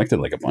 I collected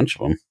like a bunch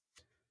of them,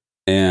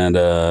 and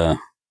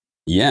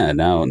yeah,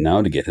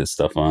 now to get his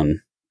stuff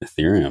on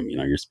Ethereum,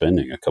 you're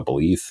spending a couple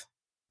ETH,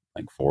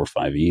 like 4 or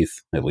 5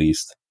 ETH at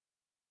least.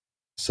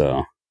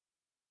 So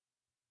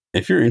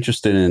if you're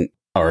interested in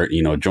art,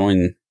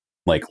 join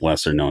like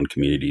lesser known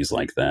communities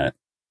like that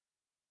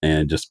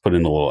and just put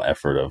in a little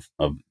effort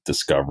of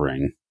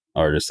discovering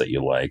artists that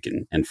you like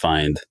and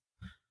find,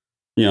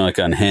 like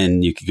on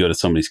Hen, you could go to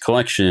somebody's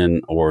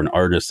collection or an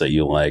artist that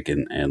you like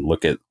and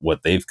look at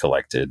what they've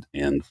collected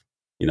and,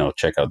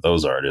 check out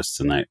those artists.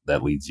 And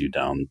that leads you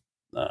down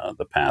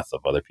the path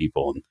of other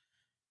people. And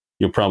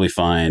you'll probably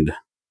find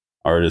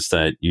artists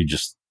that you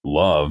just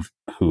love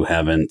who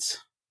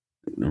haven't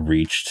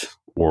reached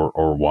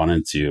or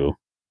wanted to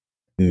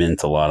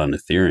mint a lot on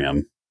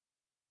Ethereum.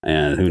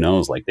 And who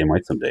knows, like they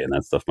might someday, and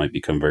that stuff might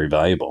become very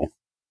valuable.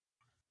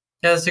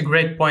 Yeah, that's a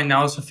great point. I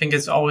also think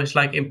it's always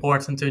like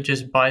important to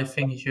just buy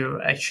things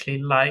you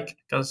actually like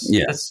because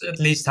Yeah. that's at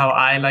least how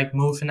I like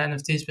move in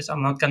NFTs. Because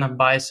I'm not gonna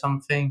buy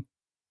something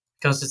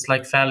because it's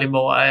like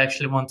valuable. I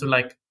actually want to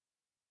like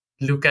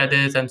look at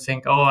it and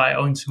think, oh, I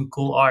own some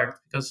cool art.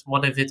 Because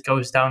what if it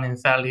goes down in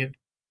value?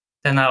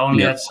 Then I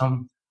only Yeah. have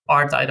some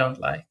art I don't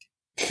like.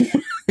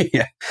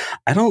 Yeah.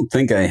 I don't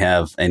think I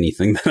have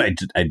anything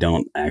that I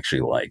don't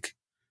actually like.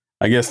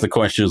 I guess the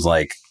question is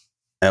like,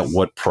 at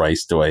what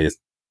price do I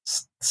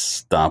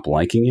stop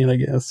liking it? I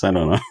guess I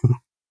don't know.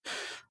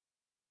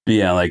 But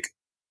yeah, like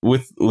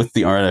with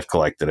the art I've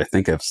collected, I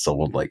think I've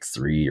sold like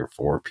 3 or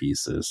 4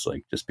 pieces,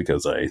 like just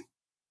because I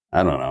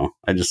don't know.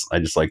 I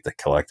just like to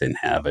collect and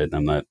have it.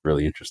 I'm not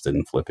really interested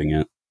in flipping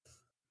it.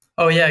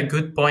 Oh yeah,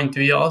 good point.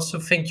 Do you also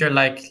think you're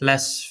like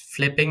less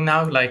flipping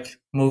now, like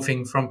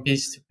moving from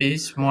piece to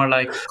piece, more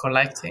like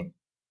collecting?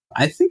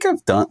 I think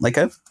I've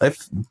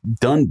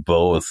done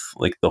both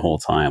like the whole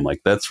time. Like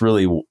that's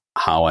really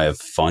how I've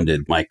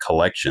funded my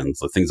collections.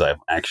 The things I've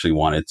actually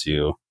wanted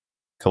to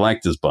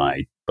collect is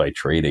by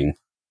trading.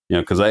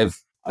 because I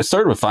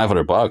started with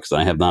 $500.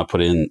 I have not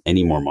put in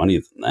any more money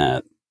than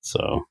that.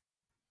 So,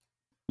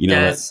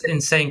 it's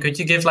insane. Could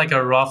you give like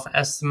a rough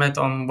estimate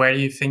on where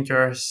you think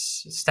you're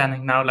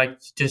standing now? Like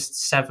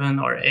just 7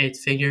 or 8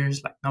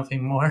 figures, like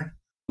nothing more.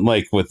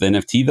 Like with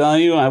NFT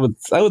value, I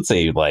would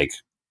say like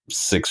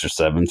 6 or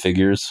 7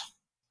 figures.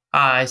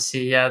 I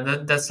see. Yeah,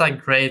 that's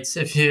like great.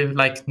 If you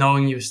like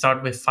knowing you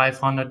start with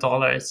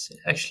 $500, it's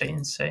actually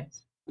insane.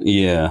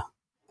 Yeah,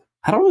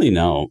 I don't really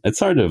know. It's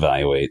hard to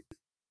evaluate.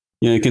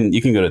 You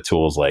can go to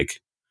tools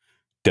like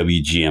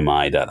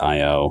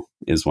WGMI.io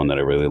is one that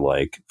I really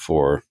like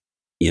for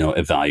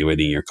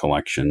evaluating your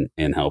collection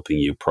and helping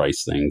you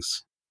price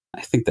things.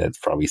 I think that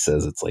probably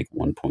says it's like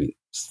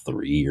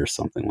 1.3 or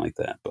something like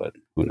that, but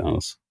who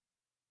knows?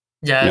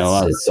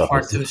 Yeah, it's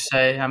hard to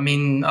say. I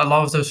mean, a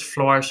lot of those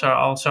floors are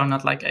also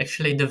not like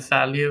actually the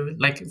value.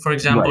 Like, for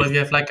example, if you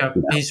have like a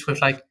piece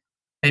with like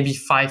maybe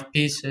 5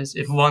 pieces,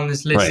 if one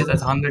is listed at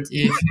 100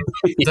 ETH,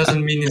 it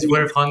doesn't mean it's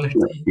worth 100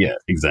 ETH. Yeah,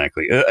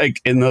 exactly. Like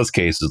in those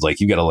cases,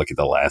 like you got to look at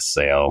the last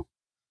sale.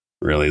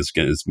 Really,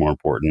 it's more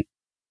important.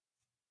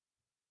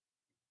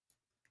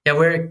 Yeah,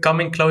 we're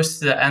coming close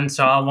to the end,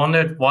 so I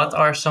wondered what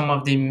are some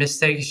of the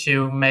mistakes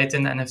you made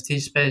in the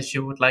NFT space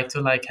you would like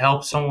to like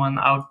help someone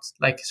out,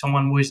 like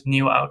someone who is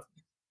new out?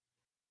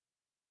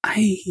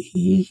 I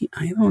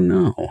don't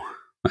know.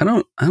 I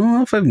don't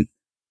know if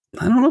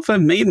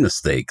I've made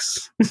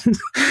mistakes.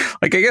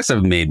 Like I guess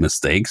I've made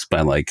mistakes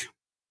by like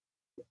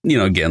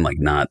again like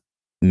not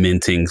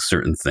minting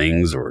certain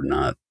things or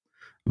not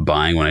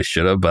buying when I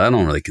should have, but I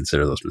don't really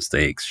consider those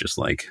mistakes. Just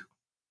like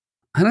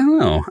I don't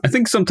know. I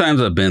think sometimes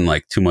I've been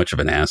like too much of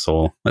an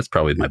asshole. That's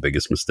probably my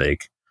biggest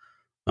mistake.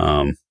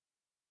 Yeah,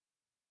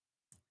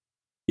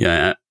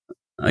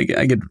 I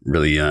get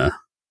really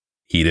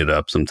heated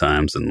up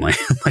sometimes, and like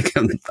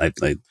I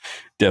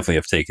definitely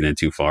have taken it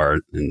too far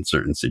in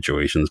certain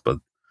situations. But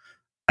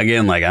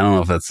again, like I don't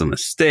know if that's a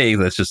mistake.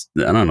 That's just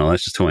I don't know.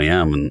 That's just who I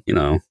am, and I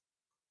don't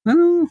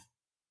know.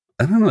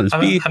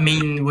 I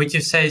mean, would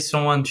you say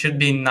someone should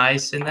be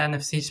nice in the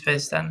NFT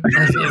space then?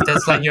 If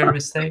that's like your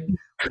mistake,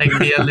 like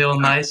be a little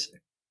nicer.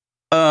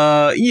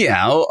 Yeah.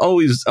 I'll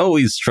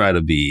always try to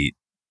be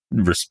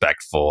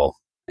respectful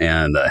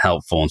and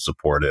helpful and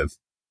supportive.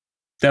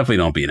 Definitely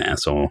don't be an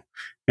asshole.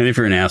 And if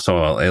you're an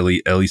asshole, at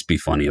least be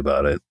funny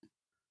about it.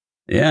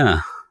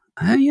 Yeah.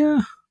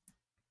 Yeah.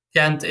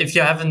 Yeah, and if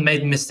you haven't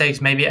made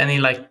mistakes, maybe any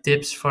like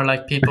tips for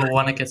like people who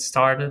want to get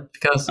started?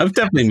 Because I've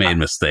definitely made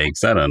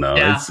mistakes. I don't know.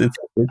 Yeah.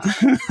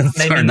 It's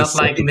maybe not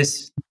like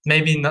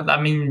maybe not.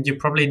 I mean, you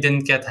probably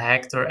didn't get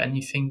hacked or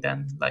anything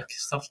then, like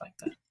stuff like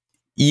that.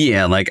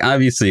 Yeah, like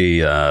obviously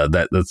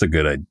that's a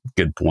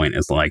good point.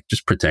 Is like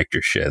just protect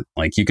your shit.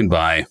 Like you can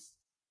buy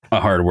a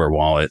hardware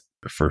wallet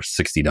for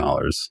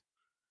 $60.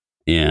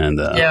 And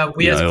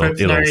we at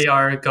Cryptonary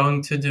are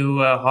going to do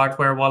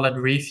hardware wallet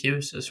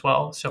reviews as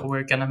well. So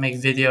we're gonna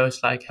make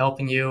videos like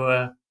helping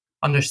you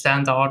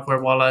understand the hardware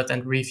wallet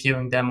and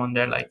reviewing them on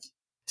their like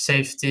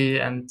safety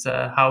and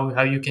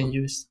how you can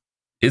use.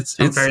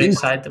 I'm very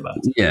excited about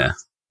it. Yeah,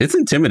 it's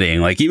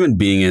intimidating. Like even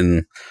being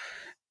in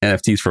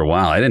NFTs for a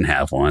while, I didn't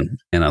have one,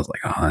 and I was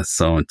like, oh, that's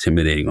so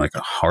intimidating. Like a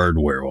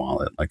hardware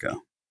wallet, like a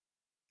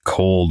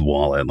cold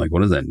wallet. Like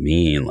what does that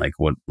mean? Like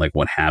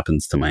what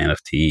happens to my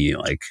NFT?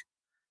 Like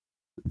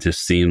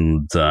just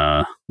seemed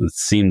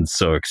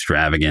so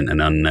extravagant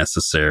and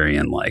unnecessary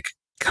and like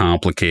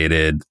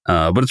complicated,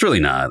 but it's really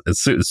not.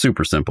 It's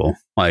super simple.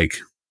 Like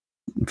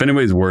if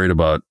anybody's worried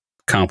about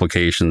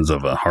complications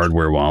of a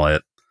hardware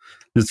wallet,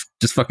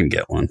 just fucking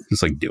get one.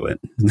 Just like do it.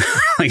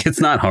 Like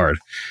it's not hard.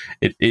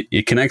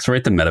 It connects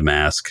right to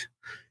MetaMask.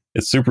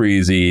 It's super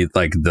easy.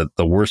 Like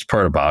the worst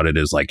part about it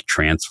is like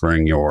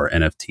transferring your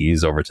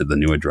NFTs over to the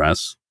new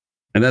address,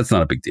 and that's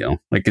not a big deal.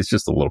 Like it's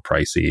just a little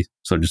pricey,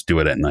 so just do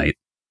it at night.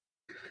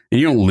 And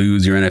you don't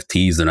lose your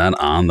NFTs. They're not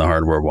on the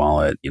hardware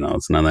wallet.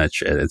 It's none of that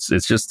shit.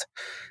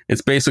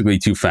 It's basically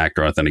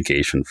 2-factor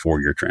authentication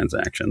for your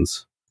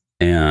transactions.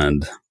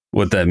 And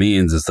what that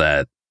means is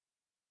that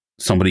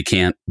somebody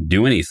can't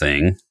do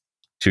anything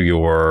to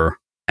your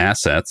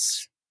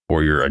assets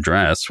or your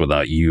address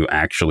without you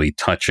actually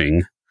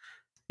touching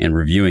and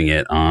reviewing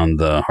it on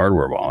the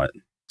hardware wallet.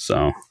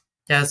 So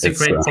yeah, it's a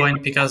great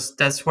point because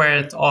that's where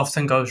it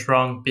often goes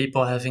wrong.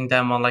 People having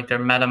them on like their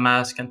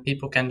MetaMask, and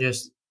people can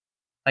just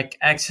like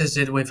access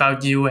it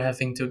without you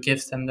having to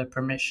give them the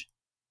permission.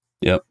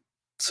 Yep.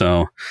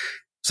 So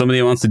somebody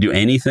wants to do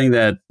anything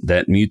that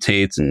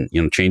mutates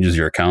and changes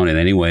your account in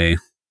any way,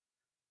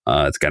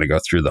 it's got to go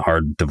through the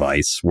hard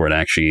device where it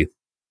actually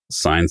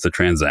signs the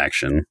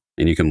transaction,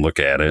 and you can look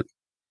at it,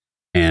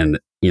 and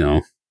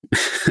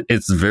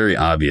it's very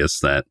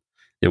obvious that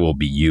it will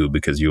be you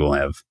because you will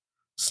have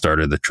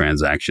started the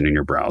transaction in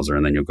your browser,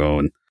 and then you'll go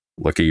and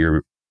look at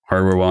your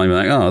hardware wallet and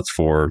be like, oh, it's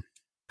for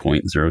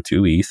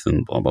 0.02 ETH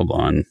and blah, blah,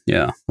 blah. And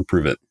yeah,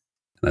 approve it.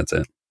 That's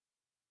it.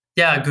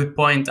 Yeah, good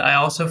point. I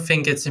also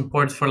think it's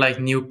important for like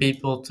new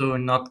people to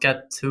not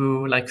get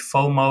too like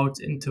FOMO'd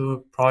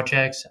into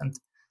projects and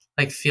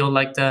like feel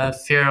like the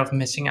fear of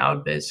missing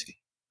out basically.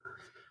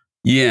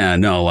 Yeah,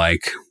 no,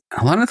 like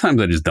a lot of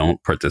times I just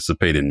don't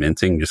participate in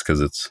minting just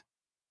because it's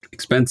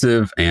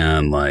expensive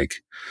and like,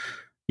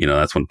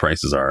 that's when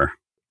prices are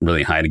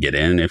really high to get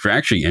in. If you're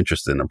actually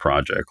interested in a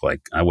project,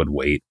 like I would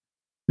wait,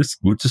 just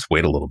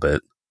wait a little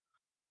bit,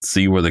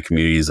 see where the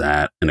community's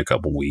at in a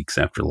couple weeks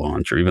after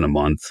launch or even a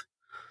month.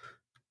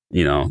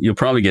 You'll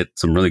probably get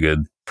some really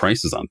good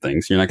prices on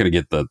things. You're not going to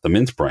get the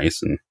mint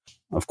price. And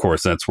of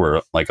course, that's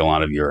where like a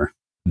lot of your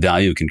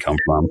value can come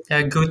from.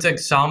 A good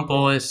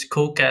example is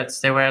Cool Cats.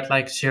 They were at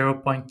like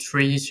 0.3,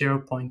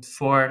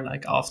 0.4,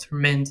 like after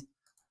mint.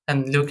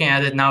 And looking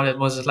at it now, that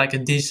was like a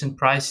decent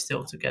price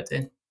still to get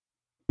in.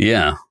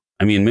 Yeah.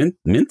 I mean,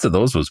 mint to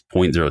those was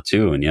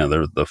 0.02. And yeah,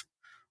 the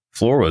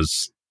floor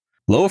was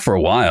low for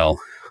a while.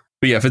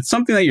 But yeah, if it's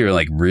something that you're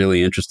like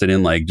really interested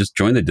in, like just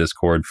join the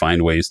Discord,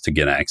 find ways to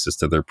get access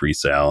to their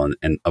pre-sale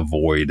and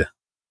avoid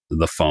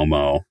the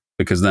FOMO,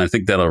 because then I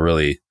think that'll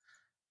really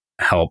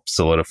help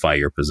solidify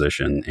your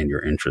position and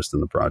your interest in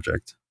the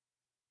project.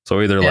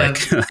 So either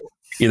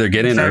either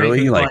get in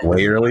early, like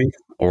way early,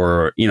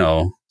 or,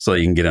 so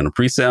you can get in a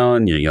pre-sale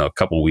and, a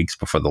couple of weeks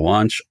before the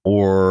launch,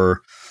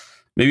 or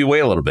maybe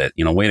wait a little bit,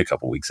 wait a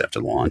couple of weeks after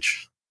the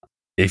launch.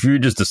 If you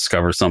just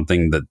discover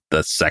something that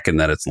the second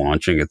that it's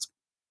launching, it's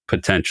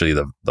potentially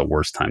the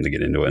worst time to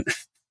get into it.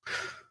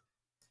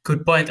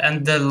 Good point.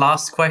 And the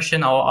last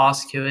question I'll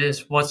ask you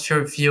is, what's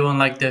your view on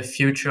like the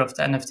future of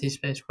the NFT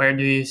space? Where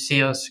do you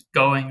see us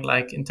going,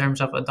 like in terms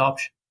of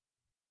adoption?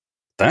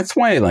 That's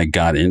why I like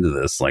got into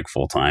this like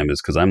full time,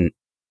 is because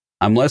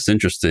I'm less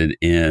interested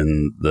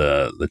in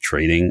the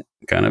trading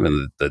kind of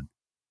in the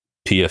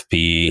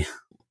PFP,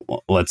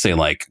 let's say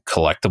like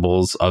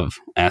collectibles of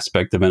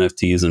aspect of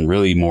NFTs, and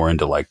really more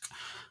into like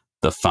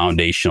the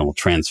foundational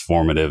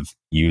transformative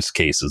use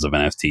cases of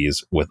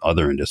NFTs with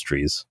other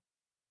industries.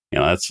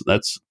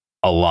 That's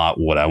a lot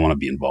what I want to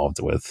be involved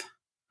with,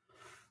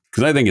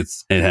 because I think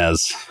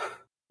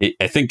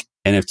I think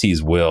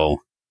NFTs will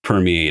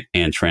permeate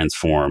and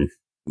transform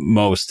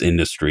most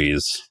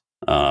industries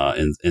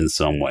in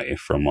some way,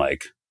 from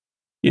like,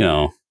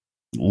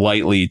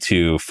 lightly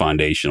to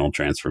foundational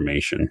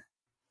transformation.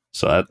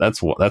 So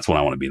that's what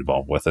I want to be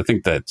involved with. I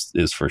think that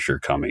is for sure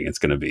coming. It's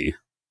going to be.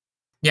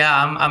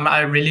 Yeah, I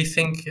really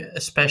think,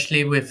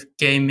 especially with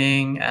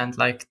gaming and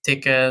like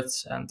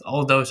tickets and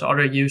all those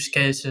other use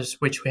cases,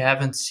 which we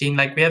haven't seen.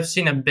 Like we have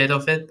seen a bit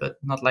of it, but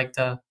not like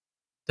the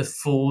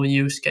full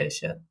use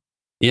case yet.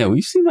 Yeah,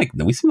 we've seen like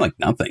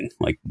nothing.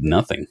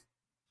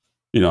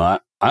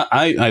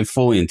 I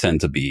fully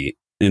intend to be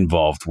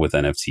involved with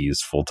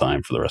NFTs full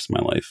time for the rest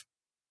of my life,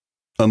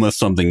 unless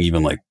something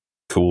even like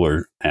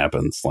cooler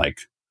happens, like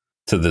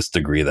to this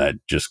degree that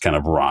just kind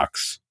of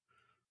rocks,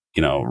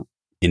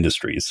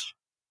 industries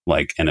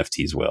like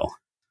NFTs will.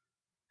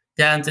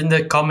 Yeah, and in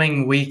the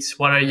coming weeks,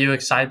 what are you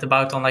excited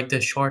about on like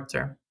the short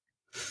term?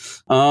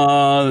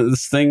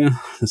 This thing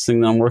that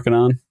I'm working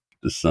on.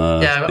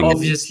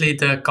 Obviously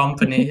the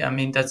company. I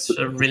mean, that's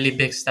a really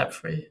big step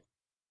for you.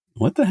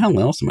 What the hell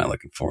else am I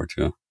looking forward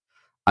to?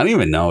 I don't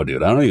even know,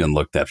 dude. I don't even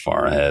look that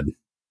far ahead.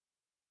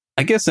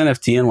 I guess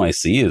NFT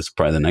NYC is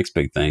probably the next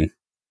big thing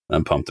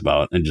I'm pumped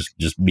about, and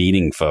just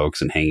meeting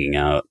folks and hanging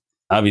out.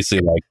 Obviously,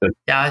 like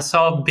I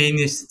saw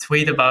Beanie's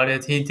tweet about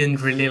it. He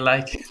didn't really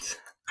like it.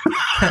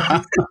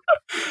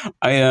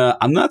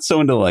 I'm not so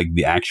into like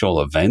the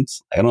actual event.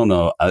 I don't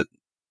know.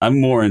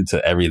 I'm more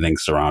into everything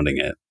surrounding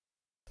it.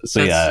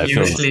 So that's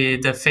usually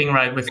the thing,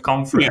 right? With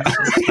conferences,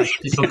 like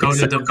people go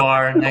to the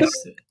bar next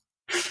to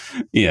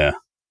it. Yeah.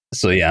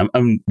 So yeah,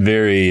 I'm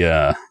very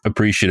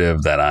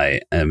appreciative that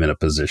I am in a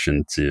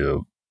position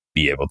to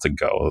be able to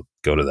go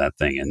to that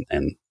thing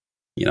and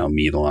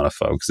meet a lot of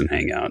folks and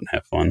hang out and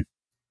have fun.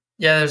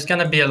 Yeah, there's going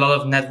to be a lot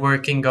of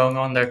networking going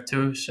on there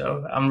too.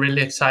 So I'm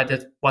really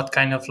excited what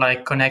kind of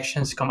like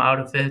connections come out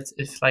of it.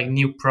 If like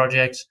new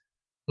projects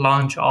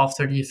launch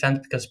after the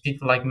event, because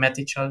people like met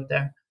each other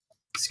there.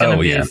 It's going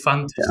to be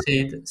fun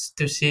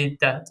to see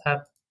that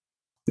happen.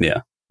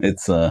 Yeah,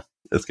 it's going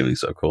to be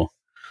so cool.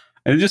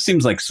 And it just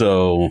seems like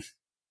so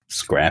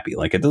scrappy.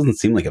 Like it doesn't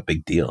seem like a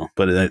big deal,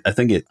 but I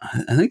think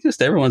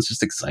just everyone's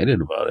just excited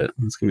about it.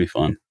 It's going to be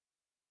fun.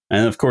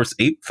 And of course,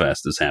 Ape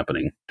Fest is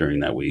happening during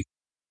that week.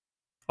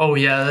 Oh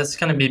yeah, that's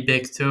going to be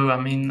big too. I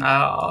mean,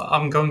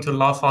 I'm going to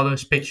love all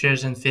those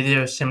pictures and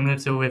videos similar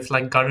to with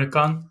like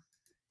GutterCon.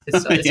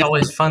 It's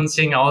always fun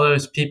seeing all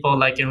those people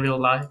like in real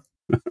life.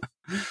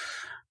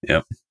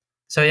 Yep.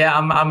 So yeah,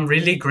 I'm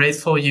really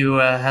grateful you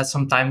had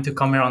some time to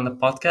come here on the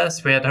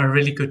podcast. We had a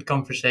really good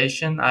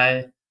conversation.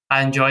 I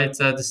enjoyed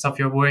the stuff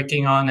you're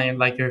working on and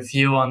like your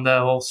view on the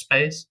whole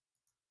space.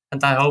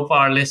 And I hope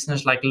our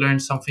listeners like learn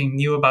something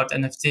new about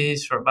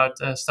NFTs or about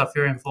the stuff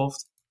you're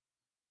involved.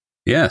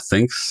 Yeah,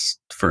 thanks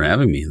for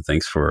having me.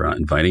 Thanks for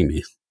inviting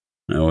me.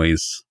 I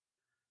always,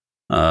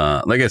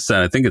 like I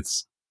said, I think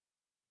it's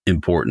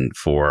important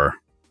for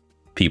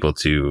people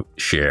to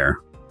share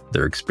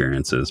their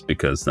experiences,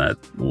 because that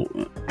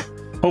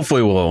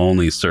hopefully will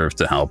only serve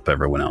to help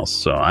everyone else.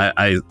 So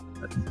I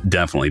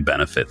definitely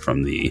benefit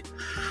from the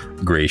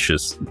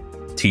gracious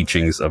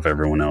teachings of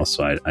everyone else.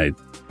 So I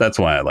that's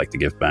why I like to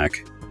give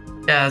back.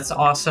 Yeah, it's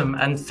awesome.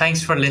 And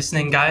thanks for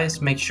listening,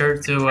 guys. Make sure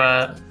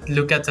to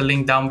look at the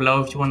link down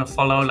below if you want to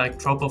follow like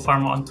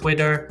TropoPharma on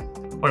Twitter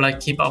or like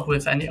keep up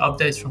with any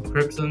updates from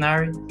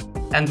Cryptonary.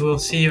 And we'll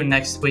see you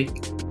next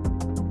week.